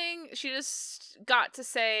anything. She just got to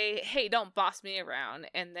say, "Hey, don't boss me around,"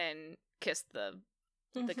 and then kiss the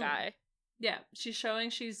guy. Yeah, she's showing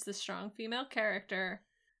she's the strong female character.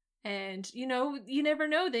 And, you know, you never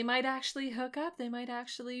know. They might actually hook up. They might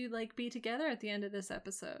actually, like, be together at the end of this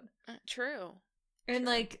episode. True. And,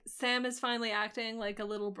 like, Sam is finally acting like a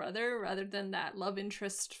little brother rather than that love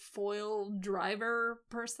interest foil driver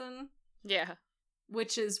person. Yeah.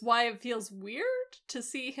 Which is why it feels weird to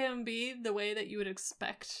see him be the way that you would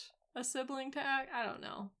expect a sibling to act. I don't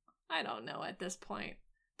know. I don't know at this point.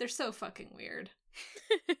 They're so fucking weird.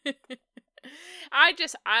 I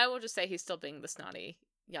will just say he's still being the snotty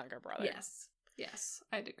younger brother. Yes,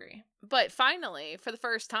 I'd agree. But finally, for the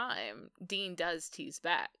first time, Dean does tease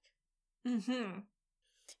back. Mm-hmm.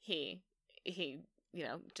 He you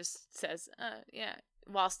know, just says, yeah,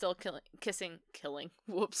 while still kissing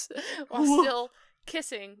still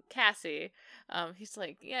kissing Cassie. He's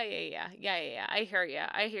like, yeah, I hear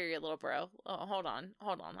you, little bro. Oh, hold on,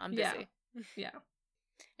 I'm busy. Yeah.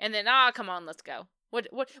 And then, come on, let's go. What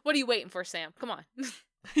are you waiting for, Sam? Come on.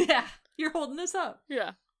 Yeah, you're holding this up.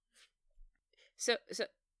 Yeah. So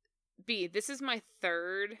B, this is my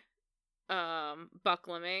third Buck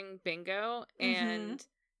Lemming bingo, and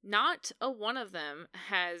not a one of them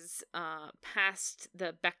has passed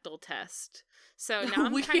the Bechdel test. So now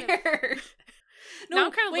I'm kind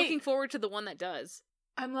of looking forward to the one that does.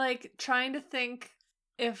 I'm like trying to think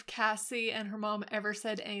if Cassie and her mom ever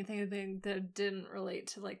said anything that didn't relate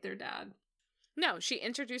to like their dad. No, she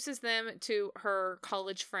introduces them to her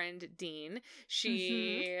college friend Dean.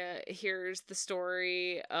 She hears the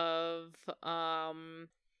story of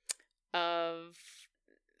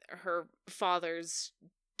her father's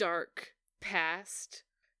dark past,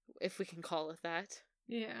 if we can call it that.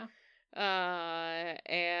 Yeah.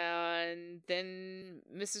 And then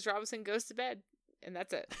Mrs. Robinson goes to bed, and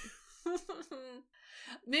that's it.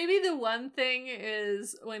 Maybe the one thing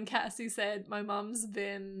is when Cassie said, "My mom's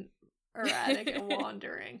been erratic and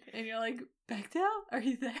wandering," and you're like, "Bechdel, are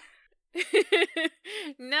you there?"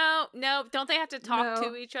 No, don't they have to talk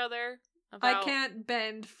to each other? I can't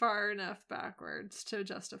bend far enough backwards to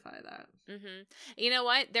justify that. You know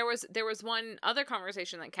what? There was one other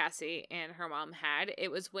conversation that Cassie and her mom had.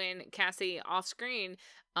 It was when Cassie off screen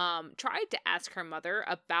tried to ask her mother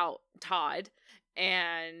about Todd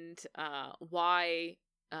and why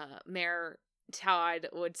Mayor Todd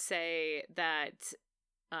would say that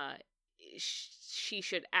she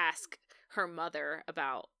should ask her mother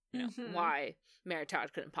about why Mayor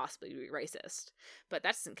Todd couldn't possibly be racist. But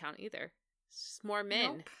that doesn't count either. It's just more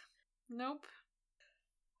men. Nope.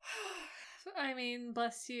 I mean,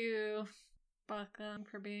 bless you, Buck,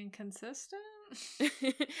 for being consistent.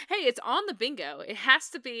 Hey, it's on the bingo. It has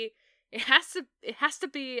to be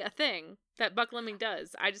a thing that Buck Lemming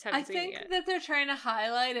does. I just haven't seen it yet. I think that they're trying to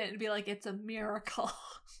highlight it and be like, it's a miracle.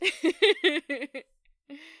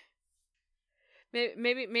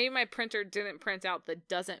 Maybe my printer didn't print out the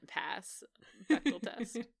doesn't pass Bechdel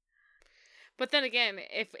test. But then again,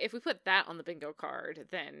 if we put that on the bingo card,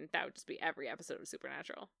 then that would just be every episode of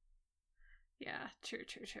Supernatural. Yeah, true.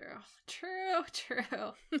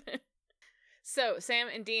 So Sam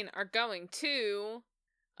and Dean are going to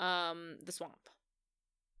the swamp.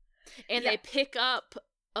 And they pick up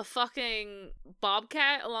a fucking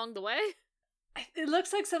bobcat along the way. It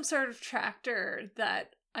looks like some sort of tractor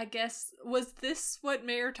that, I guess, was this what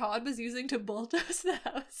Mayor Todd was using to bulldoze the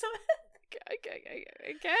house with?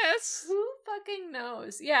 I guess. Who fucking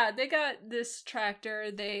knows? Yeah, they got this tractor.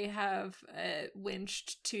 They have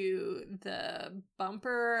winched to the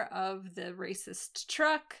bumper of the racist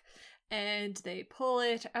truck, and they pull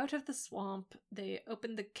it out of the swamp. They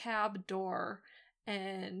open the cab door,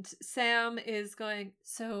 and Sam is going,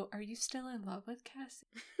 "So, are you still in love with Cassie?"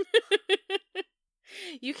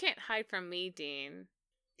 You can't hide from me, Dean.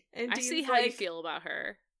 And I see how you feel about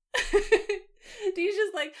her. Dean's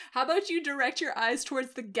just like, how about you direct your eyes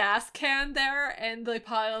towards the gas can there and the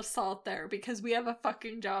pile of salt there, because we have a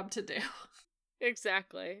fucking job to do.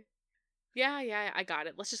 Exactly. Yeah, I got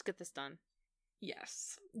it. Let's just get this done.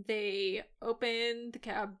 Yes. They open the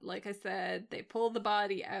cab, like I said. They pull the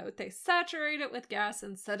body out. They saturate it with gas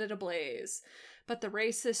and set it ablaze. But the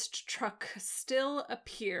racist truck still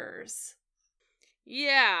appears.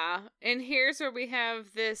 Yeah, and here's where we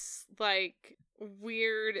have this, like,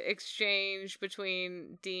 weird exchange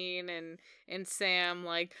between Dean and Sam,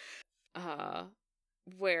 like,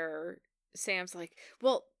 where Sam's like,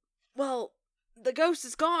 well, the ghost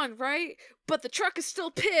is gone, right? But the truck is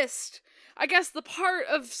still pissed. I guess the part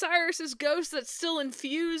of Cyrus's ghost that's still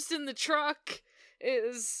infused in the truck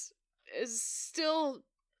is still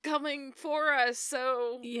coming for us,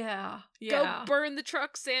 so yeah. go burn the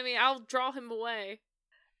truck, Sammy. I'll draw him away.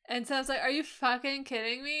 And Sam's like, are you fucking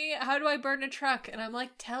kidding me? How do I burn a truck? And I'm like,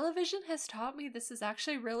 television has taught me this is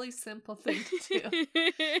actually a really simple thing to do.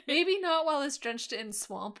 Maybe not while it's drenched in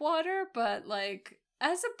swamp water, but like,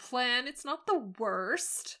 as a plan, it's not the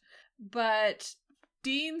worst. But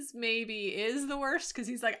Dean's maybe is the worst, because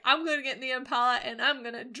he's like, I'm gonna get in the Impala and I'm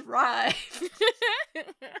gonna drive.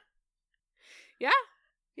 Yeah.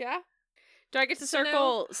 Do I get to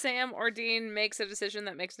circle Sam or Dean makes a decision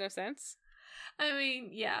that makes no sense? I mean,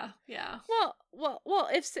 yeah. Well,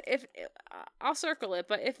 if I'll circle it,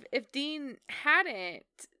 but if Dean hadn't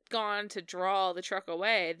gone to draw the truck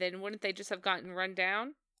away, then wouldn't they just have gotten run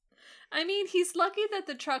down? I mean, he's lucky that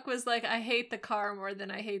the truck was like, I hate the car more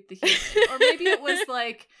than I hate the human. Or maybe it was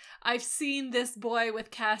like, I've seen this boy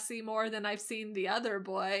with Cassie more than I've seen the other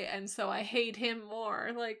boy, and so I hate him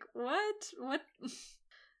more. Like, what? What?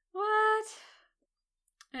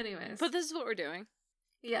 Anyways. But this is what we're doing.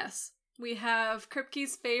 Yes. We have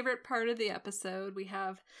Kripke's favorite part of the episode. We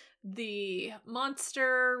have the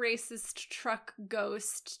monster racist truck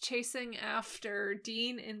ghost chasing after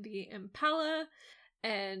Dean in the Impala.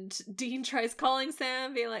 And Dean tries calling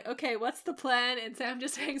Sam, being like, okay, what's the plan? And Sam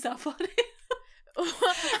just hangs up on him.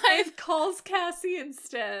 And calls Cassie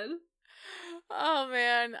instead. Oh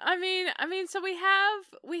man. I mean, so we have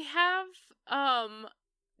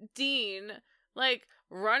Dean like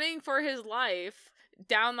running for his life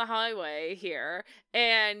down the highway here,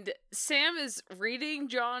 and Sam is reading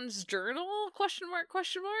John's journal? Question mark?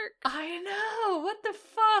 I know. What the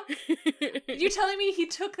fuck? You're telling me he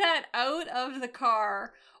took that out of the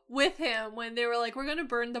car with him when they were like, we're gonna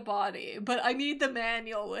burn the body, but I need the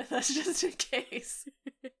manual with us just in case.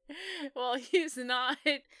 Well, he's not.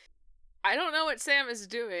 I don't know what Sam is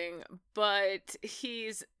doing, but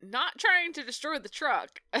he's not trying to destroy the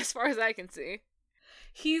truck, as far as I can see.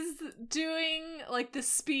 He's doing like the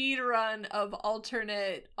speed run of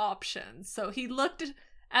alternate options. So he looked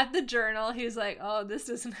at the journal. He was like, oh, this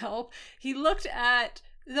doesn't help. He looked at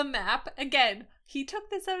the map. Again, he took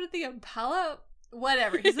this out of the Impala.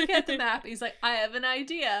 Whatever. He's looking at the map. He's like, I have an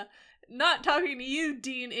idea. Not talking to you,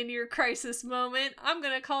 Dean, in your crisis moment. I'm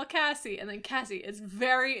going to call Cassie. And then Cassie, it's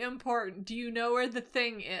very important. Do you know where the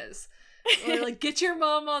thing is? Or like, get your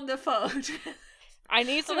mom on the phone. I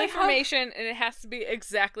need some information, and it has to be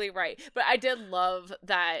exactly right. But I did love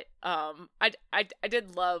that. I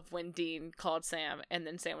did love when Dean called Sam, and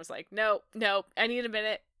then Sam was like, "No, I need a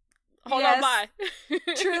minute. Hold on, bye."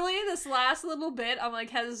 Truly, this last little bit, I'm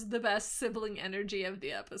like, has the best sibling energy of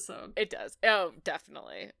the episode. It does. Oh,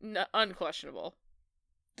 definitely, unquestionable.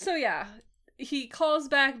 So yeah. He calls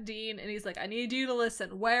back Dean and he's like, I need you to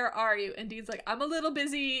listen. Where are you? And Dean's like, I'm a little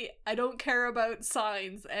busy. I don't care about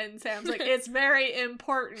signs. And Sam's like, it's very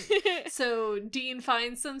important. So Dean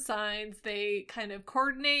finds some signs. They kind of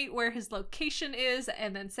coordinate where his location is.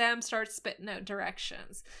 And then Sam starts spitting out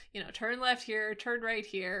directions. You know, turn left here, turn right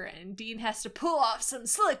here. And Dean has to pull off some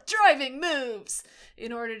slick driving moves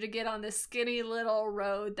in order to get on this skinny little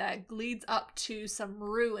road that leads up to some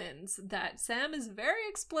ruins that Sam is very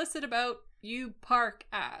explicit about. You park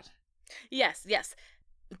at. Yes.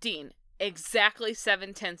 Dean, exactly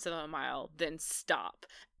 0.7 of a mile, then stop.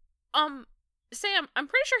 Sam, I'm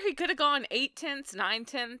pretty sure he could have gone 0.8,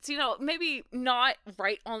 0.9, you know, maybe not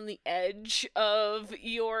right on the edge of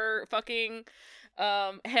your fucking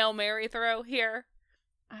Hail Mary throw here.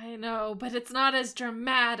 I know, but it's not as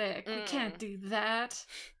dramatic. We can't do that.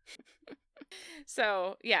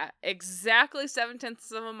 So, yeah, exactly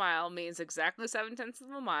 0.7 of a mile means exactly 0.7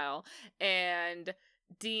 of a mile. And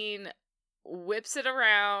Dean whips it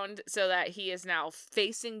around so that he is now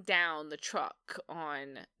facing down the truck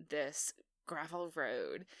on this gravel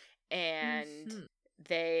road. And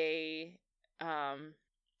they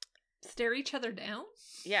stare each other down?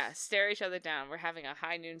 Yeah, stare each other down. We're having a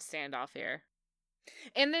high noon standoff here.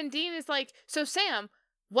 And then Dean is like, so Sam,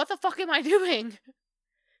 what the fuck am I doing?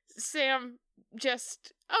 Sam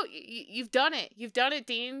just, you've done it. You've done it,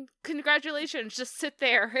 Dean. Congratulations. Just sit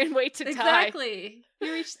there and wait to die. Exactly.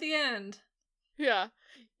 You reached the end. Yeah.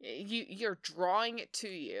 You're drawing it to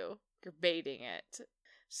you. You're baiting it.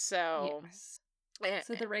 So. Yes.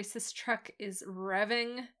 So the racist truck is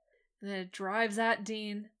revving, and then it drives at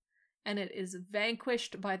Dean, and it is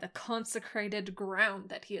vanquished by the consecrated ground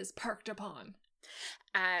that he is parked upon.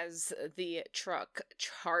 As the truck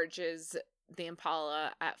charges the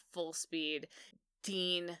Impala at full speed,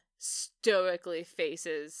 Dean stoically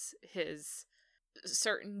faces his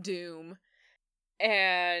certain doom,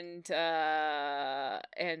 and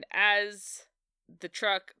as the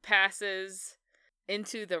truck passes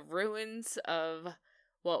into the ruins of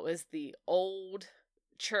what was the old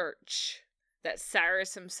church that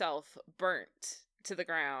Cyrus himself burnt to the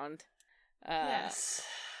ground. Yes.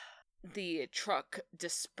 The truck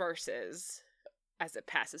disperses as it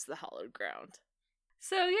passes the hollowed ground.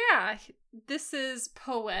 So yeah, this is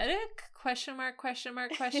poetic? Question mark, question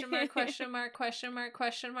mark, question mark, question mark, question mark,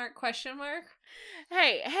 question mark, question mark.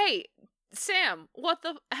 Hey, Sam, what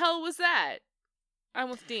the hell was that? I'm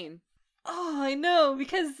with Dean. Oh, I know,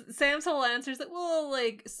 because Sam's whole answer is like, well,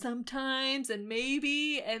 like, sometimes and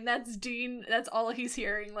maybe, and that's Dean, that's all he's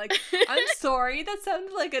hearing. Like, I'm sorry, that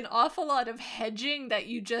sounded like an awful lot of hedging that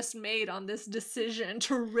you just made on this decision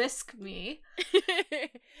to risk me.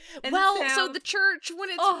 Well, Sam, so the church, when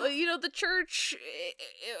it's, the church,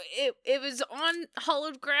 it was on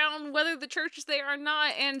hallowed ground, whether the church is there or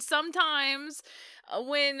not, and sometimes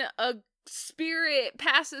when a spirit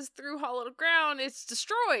passes through hollowed ground, it's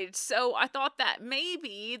destroyed. So I thought that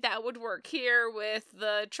maybe that would work here with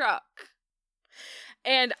the truck.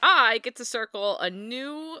 And I get to circle a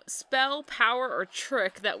new spell, power, or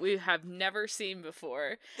trick that we have never seen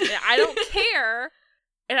before. And I don't care.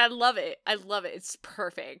 And I love it. I love it. It's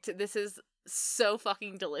perfect. This is so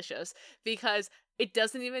fucking delicious because it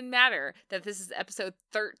doesn't even matter that this is episode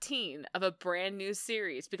 13 of a brand new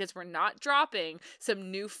series because we're not dropping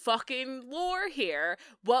some new fucking lore here.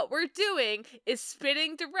 What we're doing is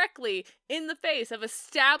spitting directly in the face of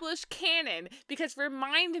established canon because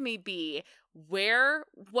remind me, B, where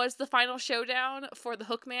was the final showdown for the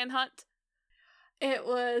Hookman hunt? It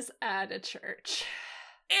was at a church.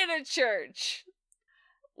 In a church.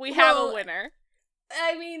 We have a winner.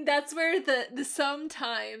 I mean, that's where the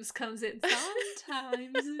sometimes comes in.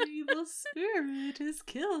 Sometimes an evil spirit is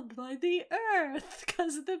killed by the earth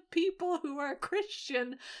because the people who are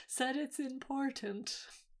Christian said it's important.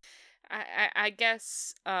 I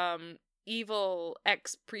guess evil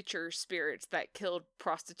ex-preacher spirits that killed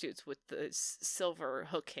prostitutes with the silver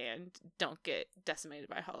hook hand don't get decimated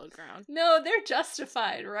by hollowed ground. No, they're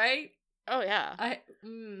justified, right? Oh, yeah.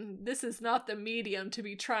 This is not the medium to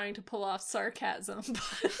be trying to pull off sarcasm.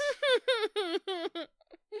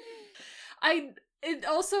 It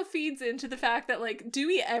also feeds into the fact that, like, do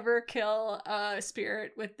we ever kill a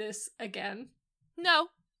spirit with this again? No,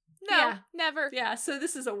 yeah. Never. Yeah, so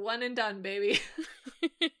this is a one and done, baby.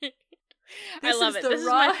 I love it. This is the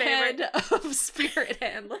raw head of spirit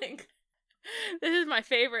handling. This is my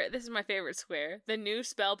favorite square. The new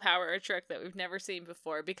spell, power, or trick that we've never seen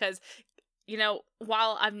before. Because,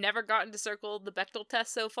 while I've never gotten to circle the Bechdel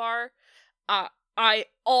test so far, I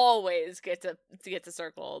always get to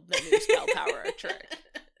circle the new spell, power, or trick.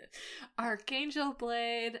 Archangel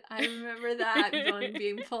Blade. I remember that one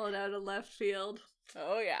being pulled out of left field.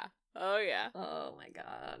 Oh yeah. Oh my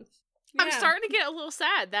god. Yeah. I'm starting to get a little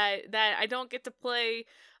sad that I don't get to play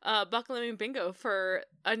Buckleming Bingo for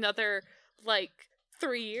another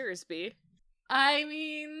 3 years, B. I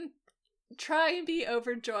mean, try and be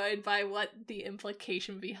overjoyed by what the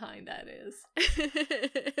implication behind that is.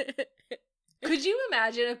 Could you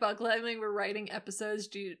imagine if Buckleming were writing episodes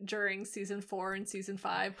during season 4 and season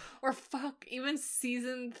 5? Or even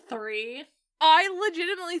season 3? I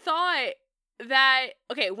legitimately thought that,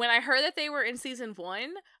 when I heard that they were in season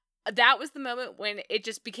 1, that was the moment when it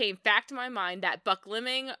just became fact in my mind that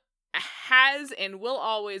Buckleming has and will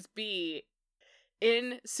always be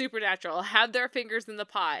in Supernatural, have their fingers in the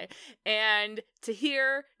pie. And to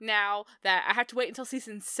hear now that I have to wait until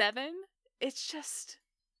season 7, it's just,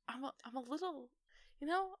 I'm a little,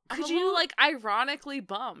 ironically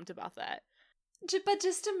bummed about that. But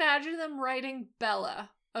just imagine them writing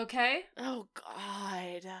Bella, okay? Oh,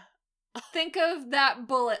 God. Think of that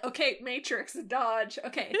bullet. Okay, Matrix, dodge.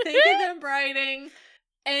 Okay, think of them writing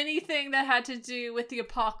anything that had to do with the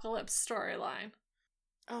Apocalypse storyline.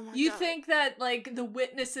 Oh my God. You think that, the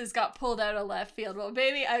witnesses got pulled out of left field. Well,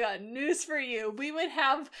 baby, I got news for you. We would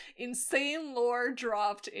have insane lore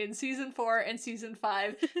dropped in season 4 and season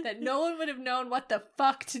 5 that no one would have known what the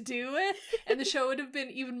fuck to do with, and the show would have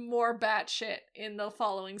been even more batshit in the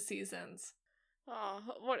following seasons. Oh,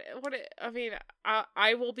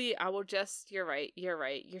 you're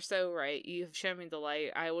right. You're so right. You've shown me the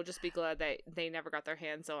light. I will just be glad that they never got their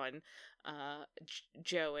hands on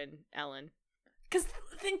Joe and Ellen. Because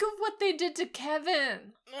think of what they did to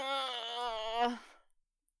Kevin.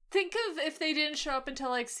 Think of if they didn't show up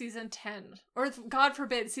until season 10. Or God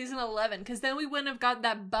forbid, season 11. Because then we wouldn't have got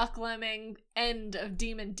that Buckleming end of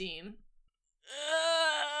Demon Dean.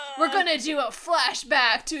 We're gonna do a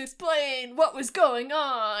flashback to explain what was going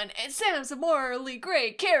on, and Sam's a morally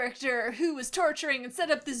great character who was torturing and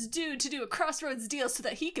set up this dude to do a crossroads deal so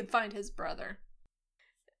that he could find his brother.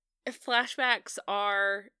 If flashbacks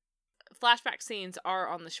are flashback scenes are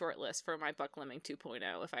on the short list for my Buck Lemming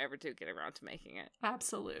 2.0 if I ever do get around to making it.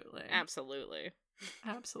 Absolutely. Absolutely.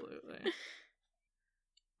 Absolutely.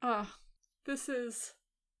 Oh, this is...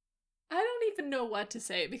 I don't even know what to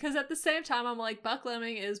say, because at the same time, I'm like, Buck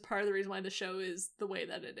Lemming is part of the reason why the show is the way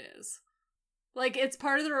that it is. Like, it's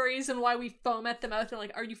part of the reason why we foam at the mouth and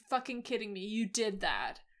like, are you fucking kidding me? You did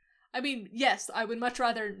that. I mean, yes, I would much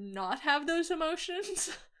rather not have those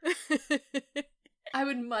emotions. I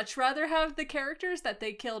would much rather have the characters that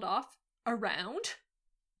they killed off around.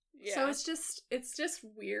 Yeah. So it's just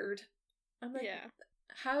weird. I'm like,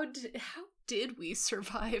 how did we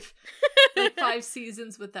survive like 5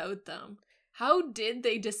 seasons without them? How did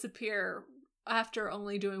they disappear after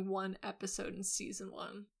only doing 1 episode in season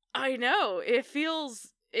 1? I know. It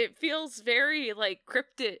feels very like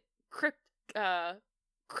cryptid.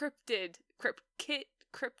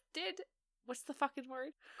 What's the fucking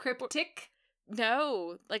word? Cryptic?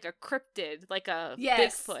 No, like a cryptid, like a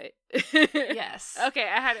Bigfoot. Yes. Okay,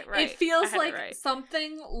 I had it right. It feels like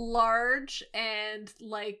something large and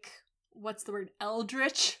like, what's the word?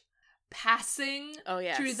 Eldritch passing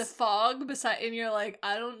through the fog beside, and you're like,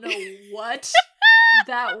 I don't know what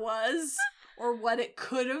that was or what it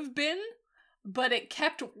could have been, but it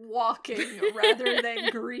kept walking rather than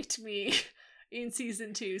greet me in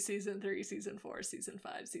season 2, season 3, season 4, season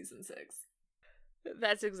 5, season 6.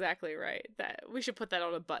 That's exactly right. That we should put that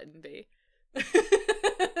on a button, B.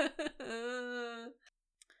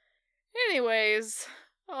 Anyways,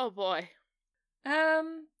 oh boy.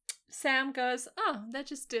 Sam goes, "Oh, that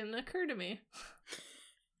just didn't occur to me."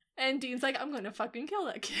 And Dean's like, "I'm going to fucking kill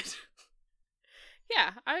that kid."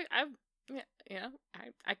 Yeah, I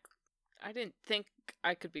didn't think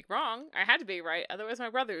I could be wrong. I had to be right, otherwise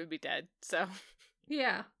my brother would be dead. So,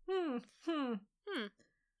 yeah.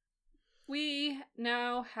 We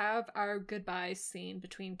now have our goodbye scene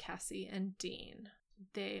between Cassie and Dean.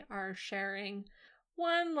 They are sharing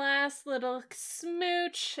one last little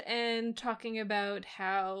smooch and talking about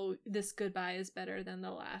how this goodbye is better than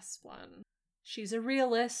the last one. She's a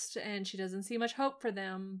realist and she doesn't see much hope for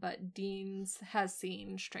them, but Dean has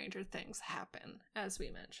seen stranger things happen, as we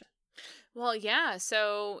mentioned. Well, yeah,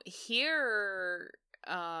 so here,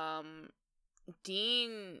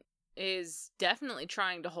 Dean is definitely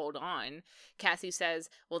trying to hold on. Cassie says,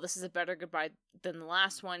 well, this is a better goodbye than the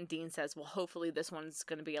last one. Dean says, well, hopefully this one's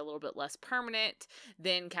going to be a little bit less permanent.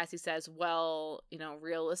 Then Cassie says, well,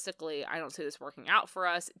 realistically, I don't see this working out for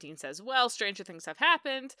us. Dean says, well, stranger things have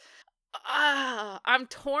happened. I'm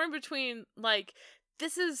torn between, like,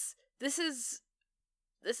 this is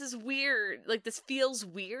weird. Like, this feels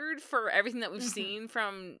weird for everything that we've seen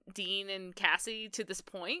from Dean and Cassie to this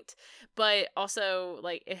point, but also,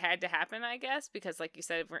 like, it had to happen, I guess, because, like you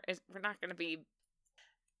said, we're not going to be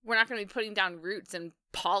putting down roots in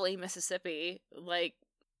Pauley, Mississippi. Like,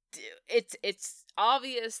 it's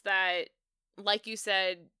obvious that, like you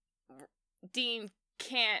said, Dean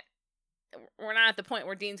can't. We're not at the point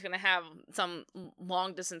where Dean's going to have some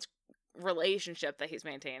long distance relationship that he's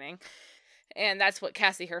maintaining. And that's what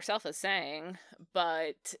Cassie herself is saying.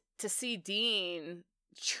 But to see Dean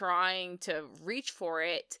trying to reach for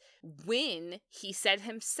it when he said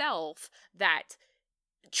himself that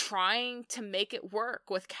trying to make it work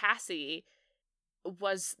with Cassie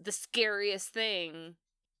was the scariest thing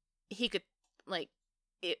he could, like,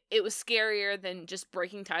 it was scarier than just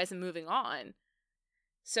breaking ties and moving on.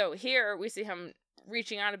 So here we see him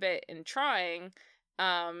reaching out a bit and trying,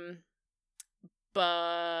 but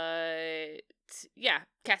yeah,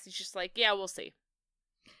 Cassie's just like, yeah, we'll see.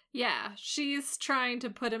 Yeah, she's trying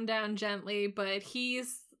to put him down gently, but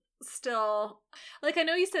he's still, like, I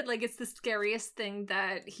know you said, like, it's the scariest thing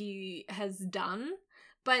that he has done,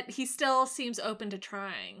 but he still seems open to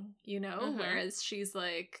trying, whereas she's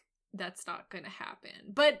like, that's not going to happen.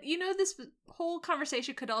 But, this whole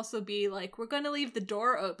conversation could also be like, we're going to leave the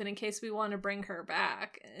door open in case we want to bring her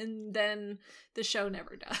back. And then the show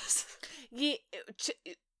never does. Yeah,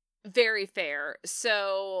 very fair.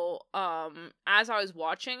 So, as I was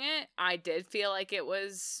watching it, I did feel like it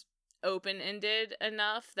was open-ended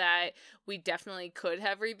enough that we definitely could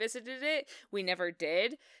have revisited it. We never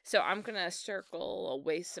did. So I'm gonna circle a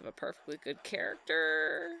waste of a perfectly good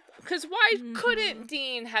character. Because why couldn't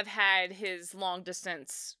Dean have had his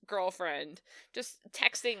long-distance girlfriend just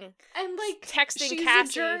texting she's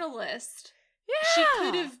Cassie? A journalist. Yeah. She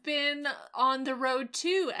could have been on the road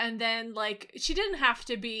too, and then, like, she didn't have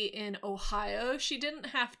to be in Ohio. She didn't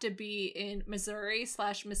have to be in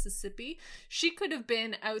Missouri/Mississippi. She could have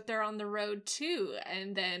been out there on the road too,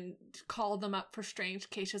 and then called them up for strange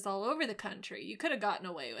cases all over the country. You could have gotten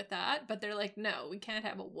away with that, but they're like, no, we can't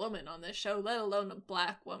have a woman on this show, let alone a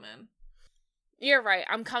black woman. You're right.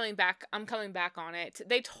 I'm coming back on it.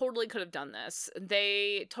 They totally could have done this.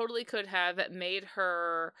 They totally could have made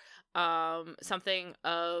her something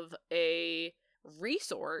of a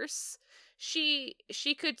resource. She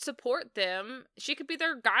could support them. She could be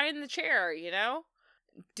their guy in the chair, you know?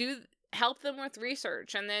 Help them with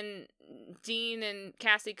research, and then Dean and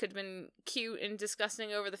Cassie could have been cute and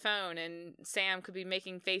disgusting over the phone, and Sam could be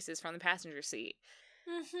making faces from the passenger seat.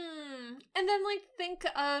 And then, like, think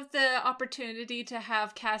of the opportunity to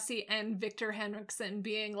have Cassie and Victor Henriksen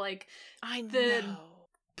being, like, the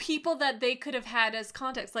people that they could have had as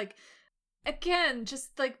context. Like, again,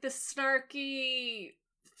 just, like, the snarky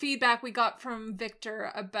feedback we got from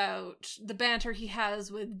Victor about the banter he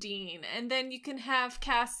has with Dean. And then you can have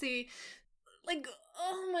Cassie, like,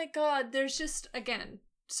 oh my god, there's just, again,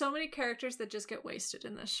 so many characters that just get wasted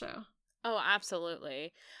in this show. Oh,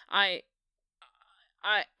 absolutely. I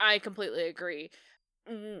completely agree.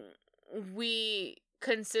 We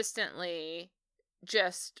consistently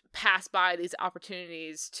just pass by these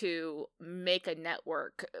opportunities to make a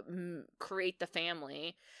network, create the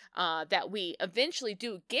family that we eventually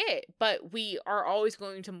do get, but we are always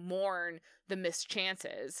going to mourn the missed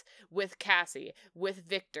chances with Cassie, with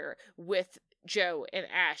Victor, with Joe and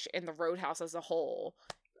Ash, and the Roadhouse as a whole.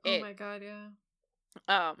 My god,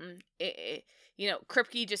 yeah. You know,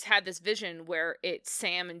 Kripke just had this vision where it's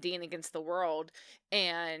Sam and Dean against the world,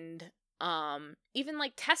 and even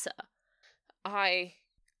like Tessa,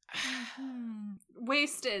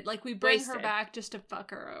 wasted. Like, we bring her back just to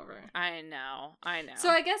fuck her over. I know. So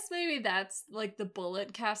I guess maybe that's like the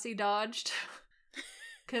bullet Cassie dodged.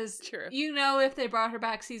 Because you know, if they brought her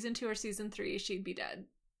back season 2 or season 3, she'd be dead.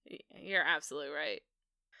 You're absolutely right.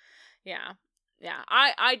 Yeah.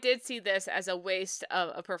 I did see this as a waste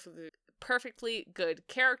of a perfectly good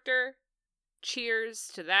character.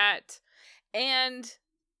 Cheers to that. And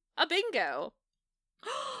a bingo.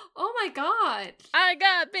 Oh my god. I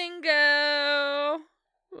got bingo.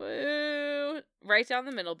 Woo. Right down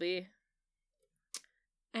the middle, B.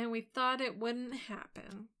 And we thought it wouldn't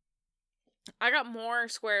happen. I got more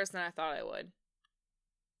squares than I thought I would.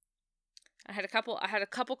 I had a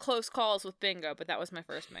couple close calls with bingo, but that was my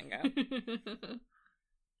first bingo.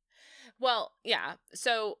 Well, yeah.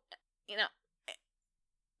 So, you know,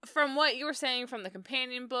 from what you were saying from the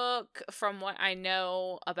companion book, from what I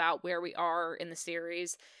know about where we are in the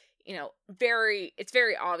series, you know, it's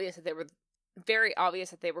very obvious that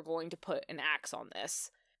they were going to put an axe on this.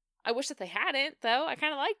 I wish that they hadn't, though. I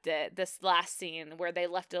kind of liked it, this last scene where they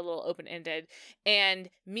left it a little open-ended. And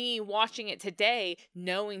me watching it today,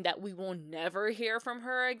 knowing that we will never hear from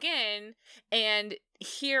her again, and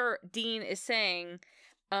here Dean is saying,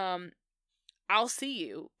 I'll see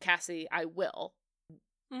you, Cassie, I will.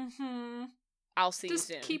 I'll see you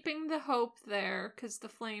soon. Just keeping the hope there, because the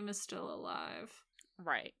flame is still alive.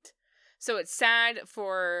 Right. So it's sad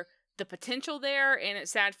for the potential there, and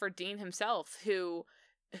it's sad for Dean himself, who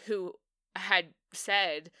had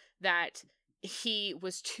said that he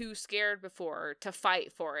was too scared before to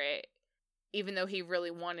fight for it, even though he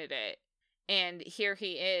really wanted it. And here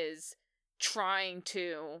he is trying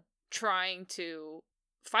to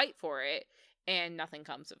fight for it, and nothing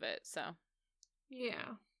comes of it. So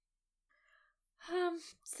yeah.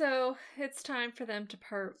 So it's time for them to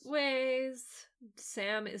part ways.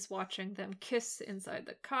 Sam is watching them kiss inside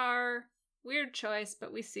the car. Weird choice,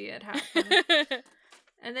 but we see it happen.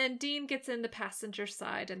 And then Dean gets in the passenger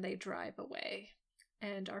side and they drive away.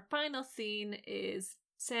 And our final scene is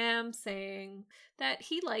Sam saying that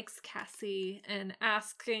he likes Cassie and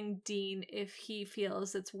asking Dean if he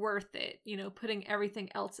feels it's worth it, you know, putting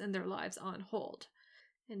everything else in their lives on hold.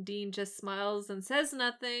 And Dean just smiles and says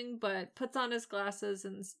nothing, but puts on his glasses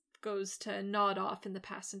and goes to nod off in the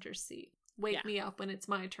passenger seat. Wake me up when it's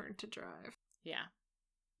my turn to drive. Yeah.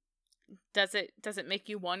 Does it make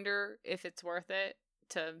you wonder if it's worth it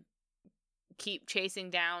to keep chasing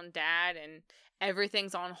down Dad and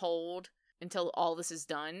everything's on hold until all this is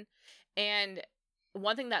done? And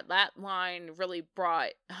one thing that line really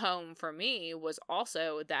brought home for me was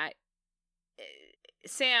also that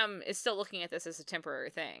Sam is still looking at this as a temporary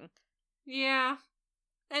thing. Yeah.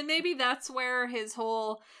 And maybe that's where his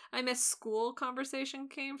whole I miss school conversation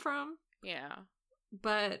came from. Yeah.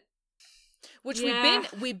 But which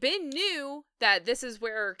we've been knew that this is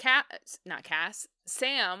where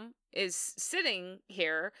Sam is sitting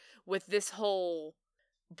here with this whole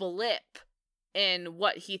blip in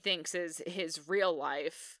what he thinks is his real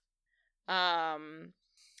life.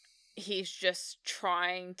 He's just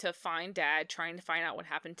trying to find Dad, trying to find out what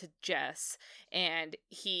happened to Jess, and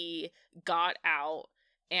he got out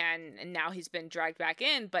and now he's been dragged back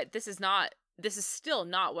in, but this is not this is still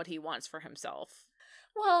not what he wants for himself.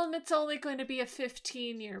 Well, and it's only going to be a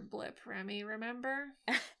 15-year blip, Remy, remember?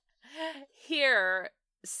 Here,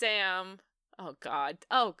 Sam... Oh, God.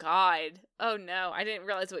 Oh, God. Oh, no. I didn't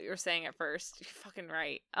realize what you were saying at first. You're fucking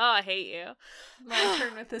right. Oh, I hate you. My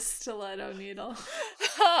turn with this stiletto needle.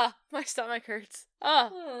 My stomach hurts.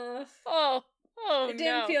 Oh, it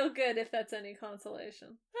didn't feel good, if that's any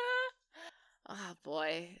consolation. Oh,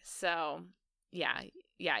 boy. So, yeah.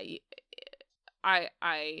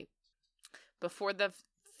 I before the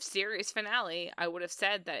series finale, I would have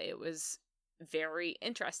said that it was very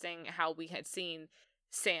interesting how we had seen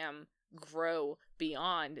Sam grow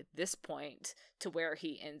beyond this point to where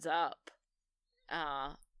he ends up,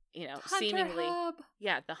 Hunter seemingly Hub.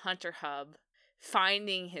 The Hunter Hub,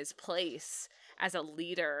 finding his place as a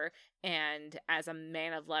leader and as a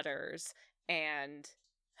man of letters and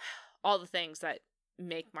all the things that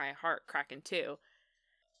make my heart crack in two.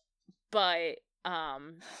 But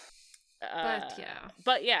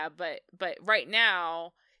right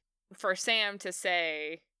now, for Sam to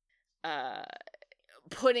say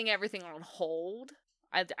putting everything on hold,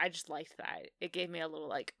 I just liked that. It gave me a little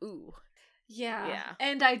like, ooh. Yeah.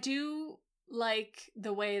 And I do like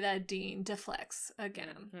the way that Dean deflects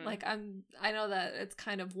again. Mm-hmm. Like, I know that it's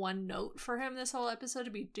kind of one note for him this whole episode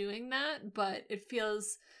to be doing that, but it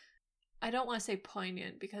feels, I don't want to say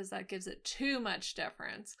poignant because that gives it too much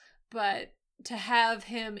deference, but to have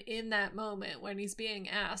him in that moment when he's being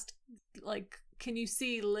asked, like, can you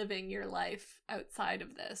see living your life outside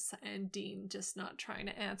of this? And Dean just not trying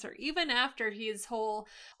to answer, even after his whole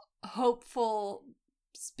hopeful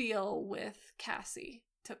spiel with Cassie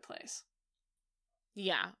took place.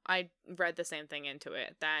 Yeah, I read the same thing into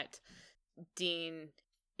it, that Dean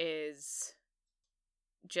is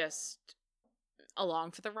just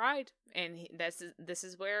along for the ride, and this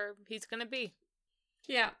is where he's gonna be.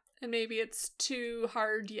 Yeah, and maybe it's too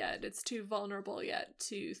hard yet, it's too vulnerable yet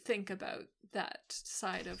to think about that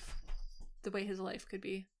side of the way his life could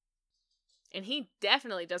be. And he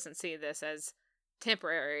definitely doesn't see this as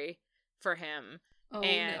temporary for him. Oh,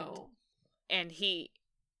 no. And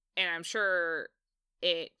I'm sure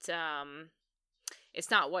it's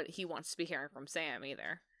not what he wants to be hearing from Sam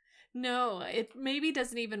either. No, it maybe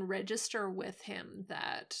doesn't even register with him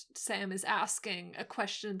that Sam is asking a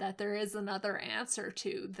question that there is another answer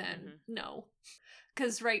to, then no.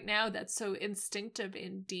 Because right now that's so instinctive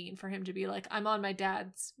in Dean for him to be like, I'm on my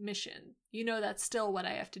dad's mission. You know, that's still what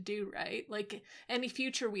I have to do, right? Like, any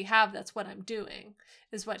future we have, that's what I'm doing,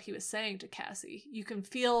 is what he was saying to Cassie. You can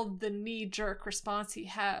feel the knee-jerk response he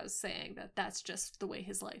has, saying that that's just the way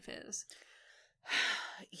his life is.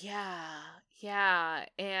 Yeah.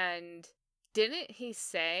 And didn't he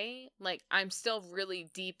say, like, I'm still really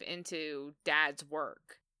deep into Dad's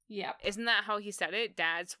work? Yeah. Isn't that how he said it?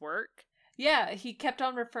 Dad's work? Yeah, he kept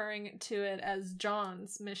on referring to it as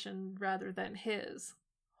John's mission rather than his.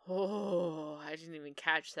 Oh, I didn't even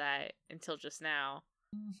catch that until just now.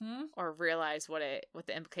 Mm-hmm. Or realize what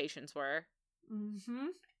the implications were. Mm-hmm.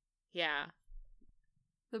 Yeah.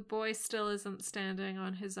 The boy still isn't standing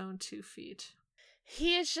on his own 2 feet.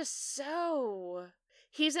 He is just so...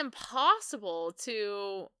 He's impossible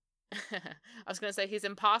to... I was going to say he's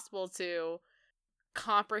impossible to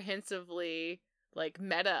comprehensively, like,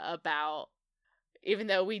 meta about, even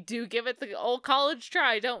though we do give it the old college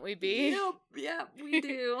try, don't we, B? Yep, we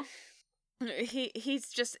do. He's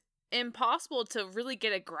just impossible to really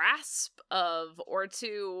get a grasp of, or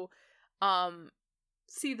to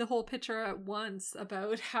see the whole picture at once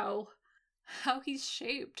about how he's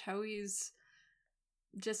shaped, how he's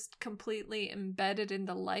just completely embedded in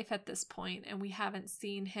the life at this point, and we haven't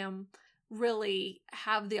seen him really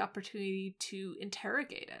have the opportunity to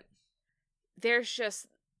interrogate it. There's just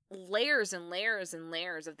layers and layers and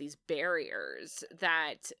layers of these barriers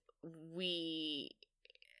that we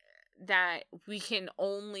can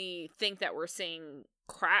only think that we're seeing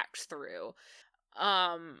cracks through,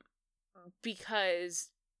 because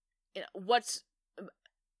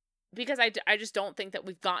I just don't think that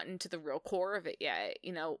we've gotten to the real core of it yet.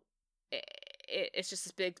 You know, it's just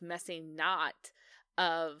this big messy knot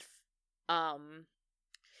of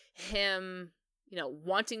him, you know,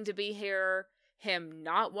 wanting to be here, him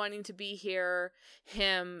not wanting to be here,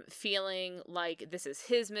 him feeling like this is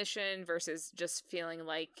his mission versus just feeling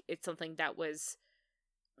like it's something that was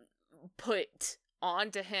put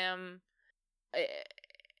onto him.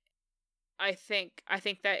 I think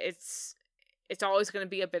that it's always going to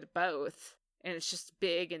be a bit of both, and it's just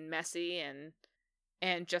big and messy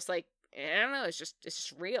and just like, I don't know, it's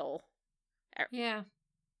just real. Yeah.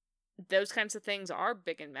 Those kinds of things are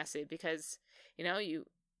big and messy because, you know,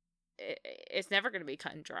 it's never going to be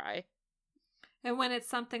cut and dry. And when it's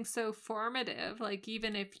something so formative, like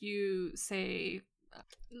even if you say,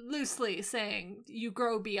 loosely saying, you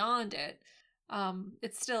grow beyond it,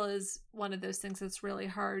 it still is one of those things that's really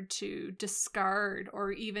hard to discard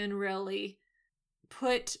or even really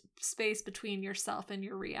put space between yourself and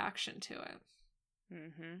your reaction to it.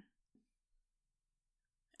 Mm-hmm.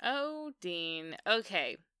 Oh, Dean.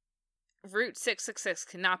 Okay. Route 666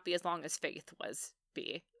 cannot be as long as Faith was,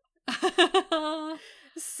 B.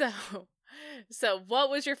 So what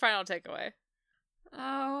was your final takeaway?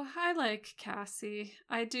 Oh, I like Cassie.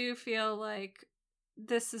 I do feel like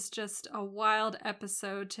this is just a wild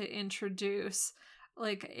episode to introduce,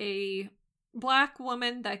 like, a Black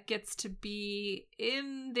woman that gets to be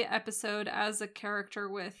in the episode as a character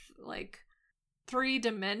with, like, 3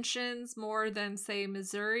 dimensions more than, say,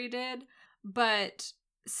 Missouri did, but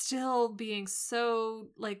still being so,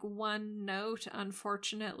 like, one note,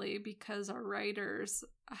 unfortunately, because our writers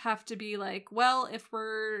have to be like, well, if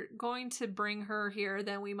we're going to bring her here,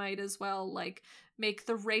 then we might as well, like, make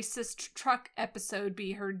the racist truck episode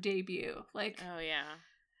be her debut. Like, oh yeah,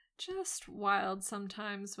 just wild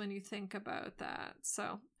sometimes when you think about that.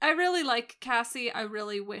 So I really like Cassie. I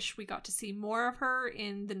really wish we got to see more of her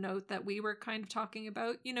in the note that we were kind of talking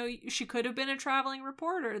about. You know, she could have been a traveling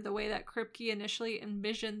reporter the way that Kripke initially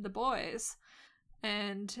envisioned the boys.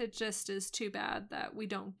 And it just is too bad that we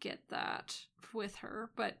don't get that with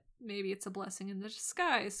her. But maybe it's a blessing in the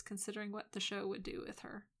disguise, considering what the show would do with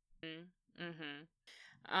her. Mm-hmm.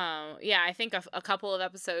 Yeah, I think a couple of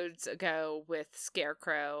episodes ago with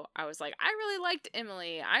Scarecrow, I was like, I really liked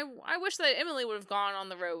Emily. I wish that Emily would have gone on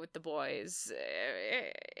the road with the boys.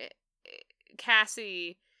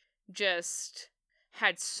 Cassie just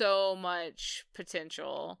had so much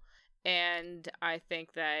potential, and I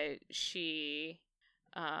think that she,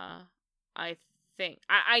 I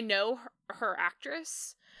know her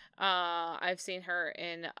actress. I've seen her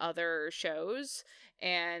in other shows,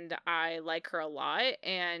 and I like her a lot,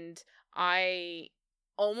 and I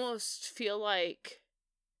almost feel like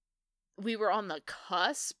we were on the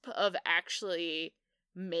cusp of actually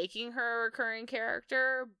making her a recurring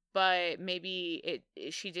character, but maybe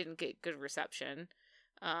she didn't get good reception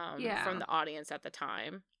from the audience at the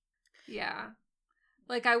time. Yeah.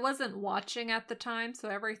 Like, I wasn't watching at the time, so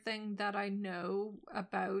everything that I know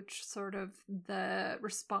about sort of the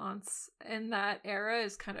response in that era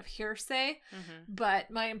is kind of hearsay. Mm-hmm.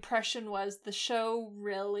 But my impression was the show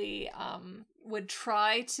really would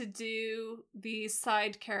try to do these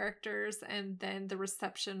side characters, and then the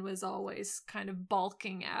reception was always kind of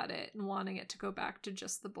balking at it and wanting it to go back to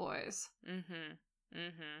just the boys. Mm-hmm.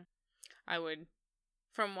 Mm-hmm. I would,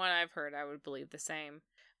 from what I've heard, I would believe the same.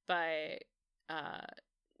 But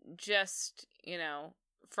just, you know,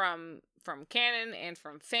 from canon and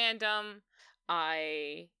from fandom,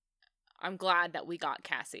 I'm glad that we got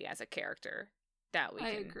Cassie as a character that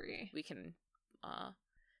we can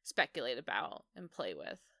speculate about and play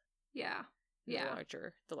with. Yeah. The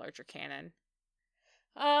larger canon.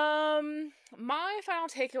 My final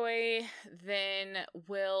takeaway then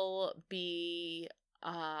will be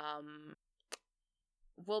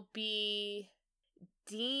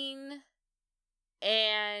Dean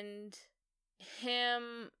and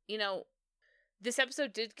him. You know, this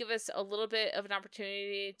episode did give us a little bit of an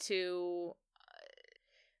opportunity to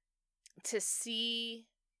see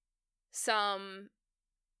some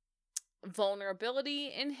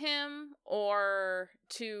vulnerability in him, or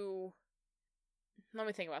to, let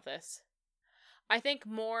me think about this. I think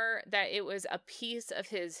more that it was a piece of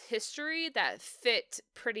his history that fit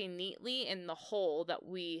pretty neatly in the whole that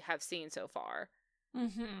we have seen so far.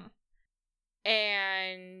 Mm-hmm.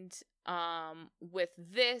 And with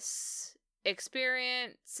this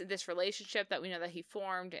experience, this relationship that we know that he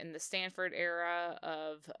formed in the Stanford era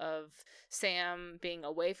of Sam being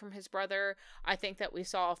away from his brother, I think that we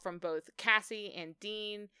saw from both Cassie and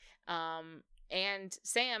Dean and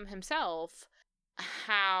Sam himself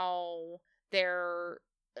how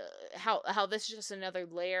how this is just another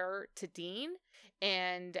layer to Dean,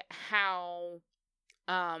 and how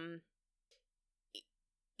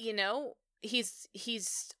you know, he's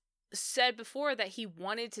said before that he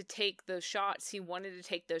wanted to take those shots, he wanted to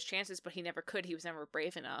take those chances, but he never could. He was never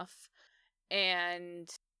brave enough. And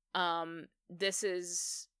this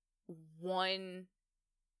is one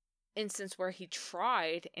instance where he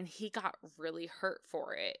tried and he got really hurt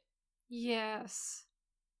for it. Yes.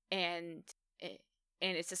 And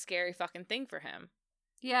it's a scary fucking thing for him.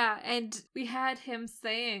 Yeah, and we had him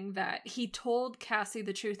saying that he told Cassie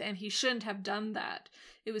the truth and he shouldn't have done that.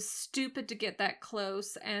 It was stupid to get that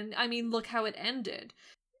close, and I mean, look how it ended.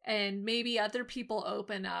 and maybe other people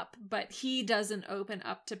open up, but he doesn't open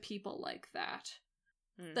up to people like that.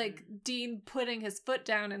 Like Dean putting his foot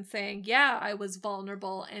down and saying, yeah, I was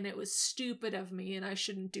vulnerable and it was stupid of me and I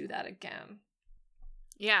shouldn't do that again.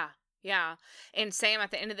 Yeah. And Sam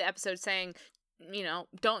at the end of the episode saying, you know,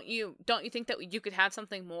 don't you think that you could have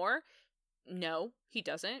something more? No, he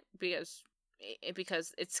doesn't, because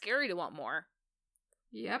it's scary to want more.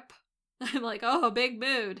 Yep. I'm like, oh, big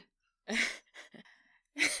mood.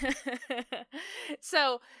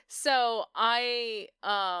 So I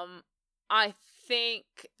think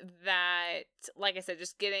that, like I said,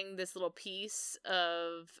 just getting this little piece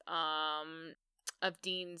of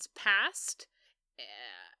Dean's past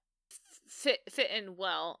fit in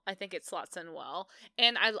well. I think it slots in well.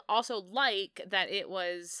 And I also like that it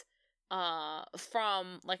was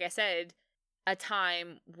from, like I said, a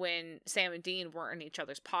time when Sam and Dean weren't in each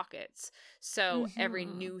other's pockets. So every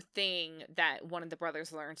new thing that one of the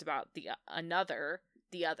brothers learns about the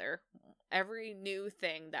other, every new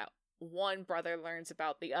thing that one brother learns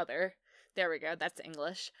about the other, there we go, that's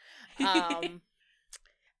English.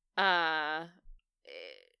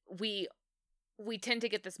 We tend to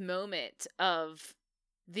get this moment of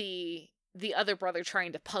the other brother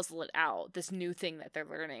trying to puzzle it out, this new thing that they're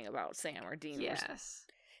learning about Sam or Dean. Yes.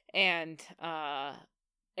 And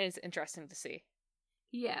it's interesting to see.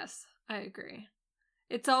 Yes, I agree.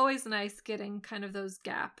 It's always nice getting kind of those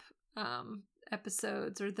gap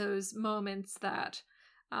episodes, or those moments that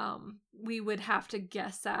we would have to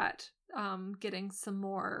guess at, getting some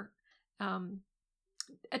more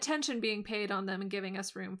attention being paid on them and giving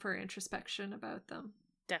us room for introspection about them.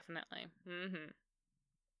 Definitely.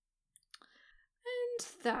 And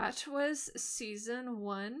that was season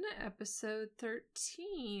 1, episode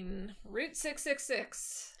 13. Route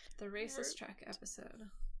 666. The racist track episode.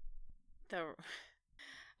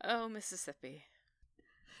 Oh, Mississippi.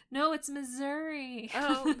 No, it's Missouri.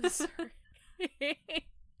 Oh, Missouri.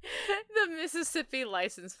 The Mississippi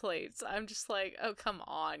license plates. I'm just like, oh, come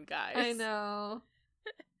on, guys. I know.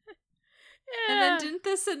 Yeah. And then didn't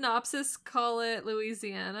the synopsis call it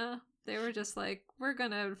Louisiana? They were just like, we're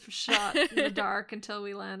gonna shot in the dark until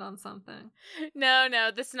we land on something. No,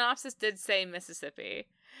 the synopsis did say Mississippi.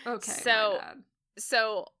 Okay, so my bad.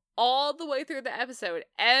 So all the way through the episode,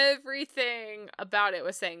 everything about it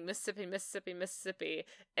was saying Mississippi, Mississippi, Mississippi,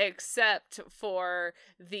 except for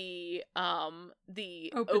the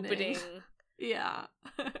opening yeah.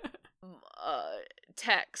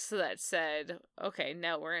 text that said, okay,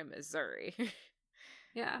 no, we're in Missouri.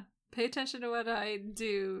 Yeah. Pay attention to what I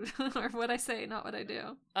do, or what I say, not what I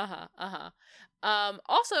do.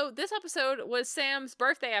 Also, this episode was Sam's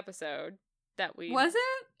birthday episode that we... Was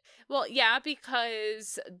it? Well, yeah,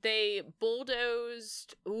 because they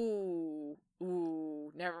bulldozed... Ooh,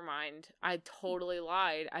 never mind. I totally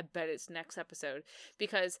lied. I bet it's next episode.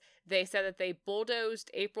 Because they said that they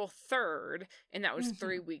bulldozed April 3rd, and that was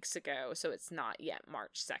 3 weeks ago, so it's not yet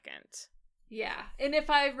March 2nd. Yeah, and if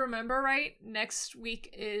I remember right, next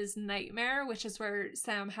week is Nightmare, which is where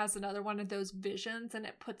Sam has another one of those visions, and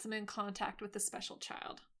it puts him in contact with the special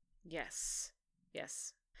child. Yes.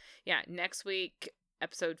 Yeah, next week,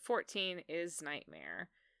 episode 14 is Nightmare.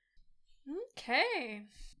 Okay.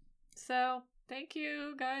 So, thank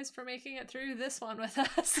you guys for making it through this one with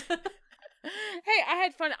us. Hey, I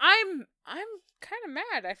had fun. I'm kind of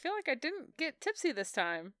mad. I feel like I didn't get tipsy this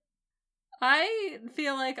time. I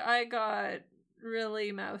feel like I got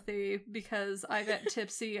really mouthy because I got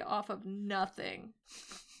tipsy off of nothing.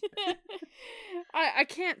 I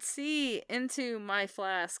can't see into my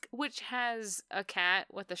flask, which has a cat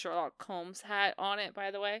with a Sherlock Holmes hat on it, by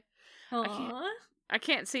the way. I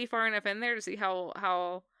can't see far enough in there to see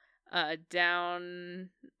how down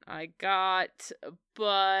I got,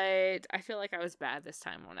 but I feel like I was bad this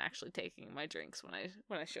time when actually taking my drinks when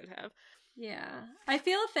I should have. Yeah. I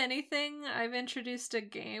feel, if anything, I've introduced a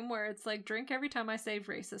game where it's like, drink every time I say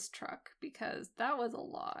racist truck, because that was a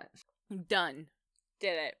lot. Done.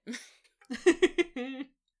 Did it.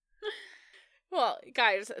 Well,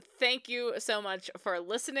 guys, thank you so much for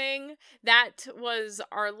listening. That was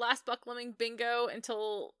our last Buckleming bingo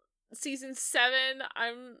until season 7.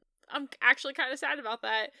 I'm actually kind of sad about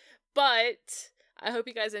that, but I hope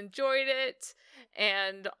you guys enjoyed it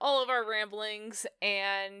and all of our ramblings.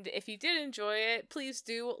 And if you did enjoy it, please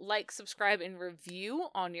do like, subscribe, and review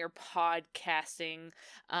on your podcasting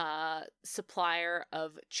supplier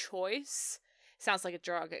of choice. Sounds like a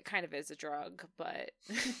drug. It kind of is a drug, but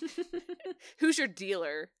who's your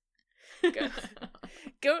dealer?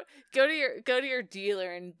 Go to your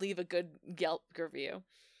dealer and leave a good Yelp review.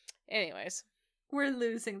 Anyways. We're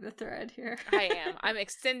losing the thread here. I am. I'm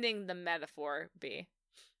extending the metaphor, B.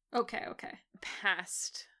 Okay.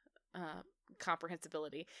 past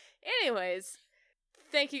comprehensibility. Anyways,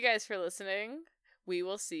 thank you guys for listening. We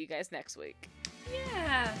will see you guys next week.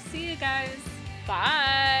 Yeah. See you guys.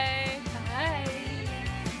 Bye.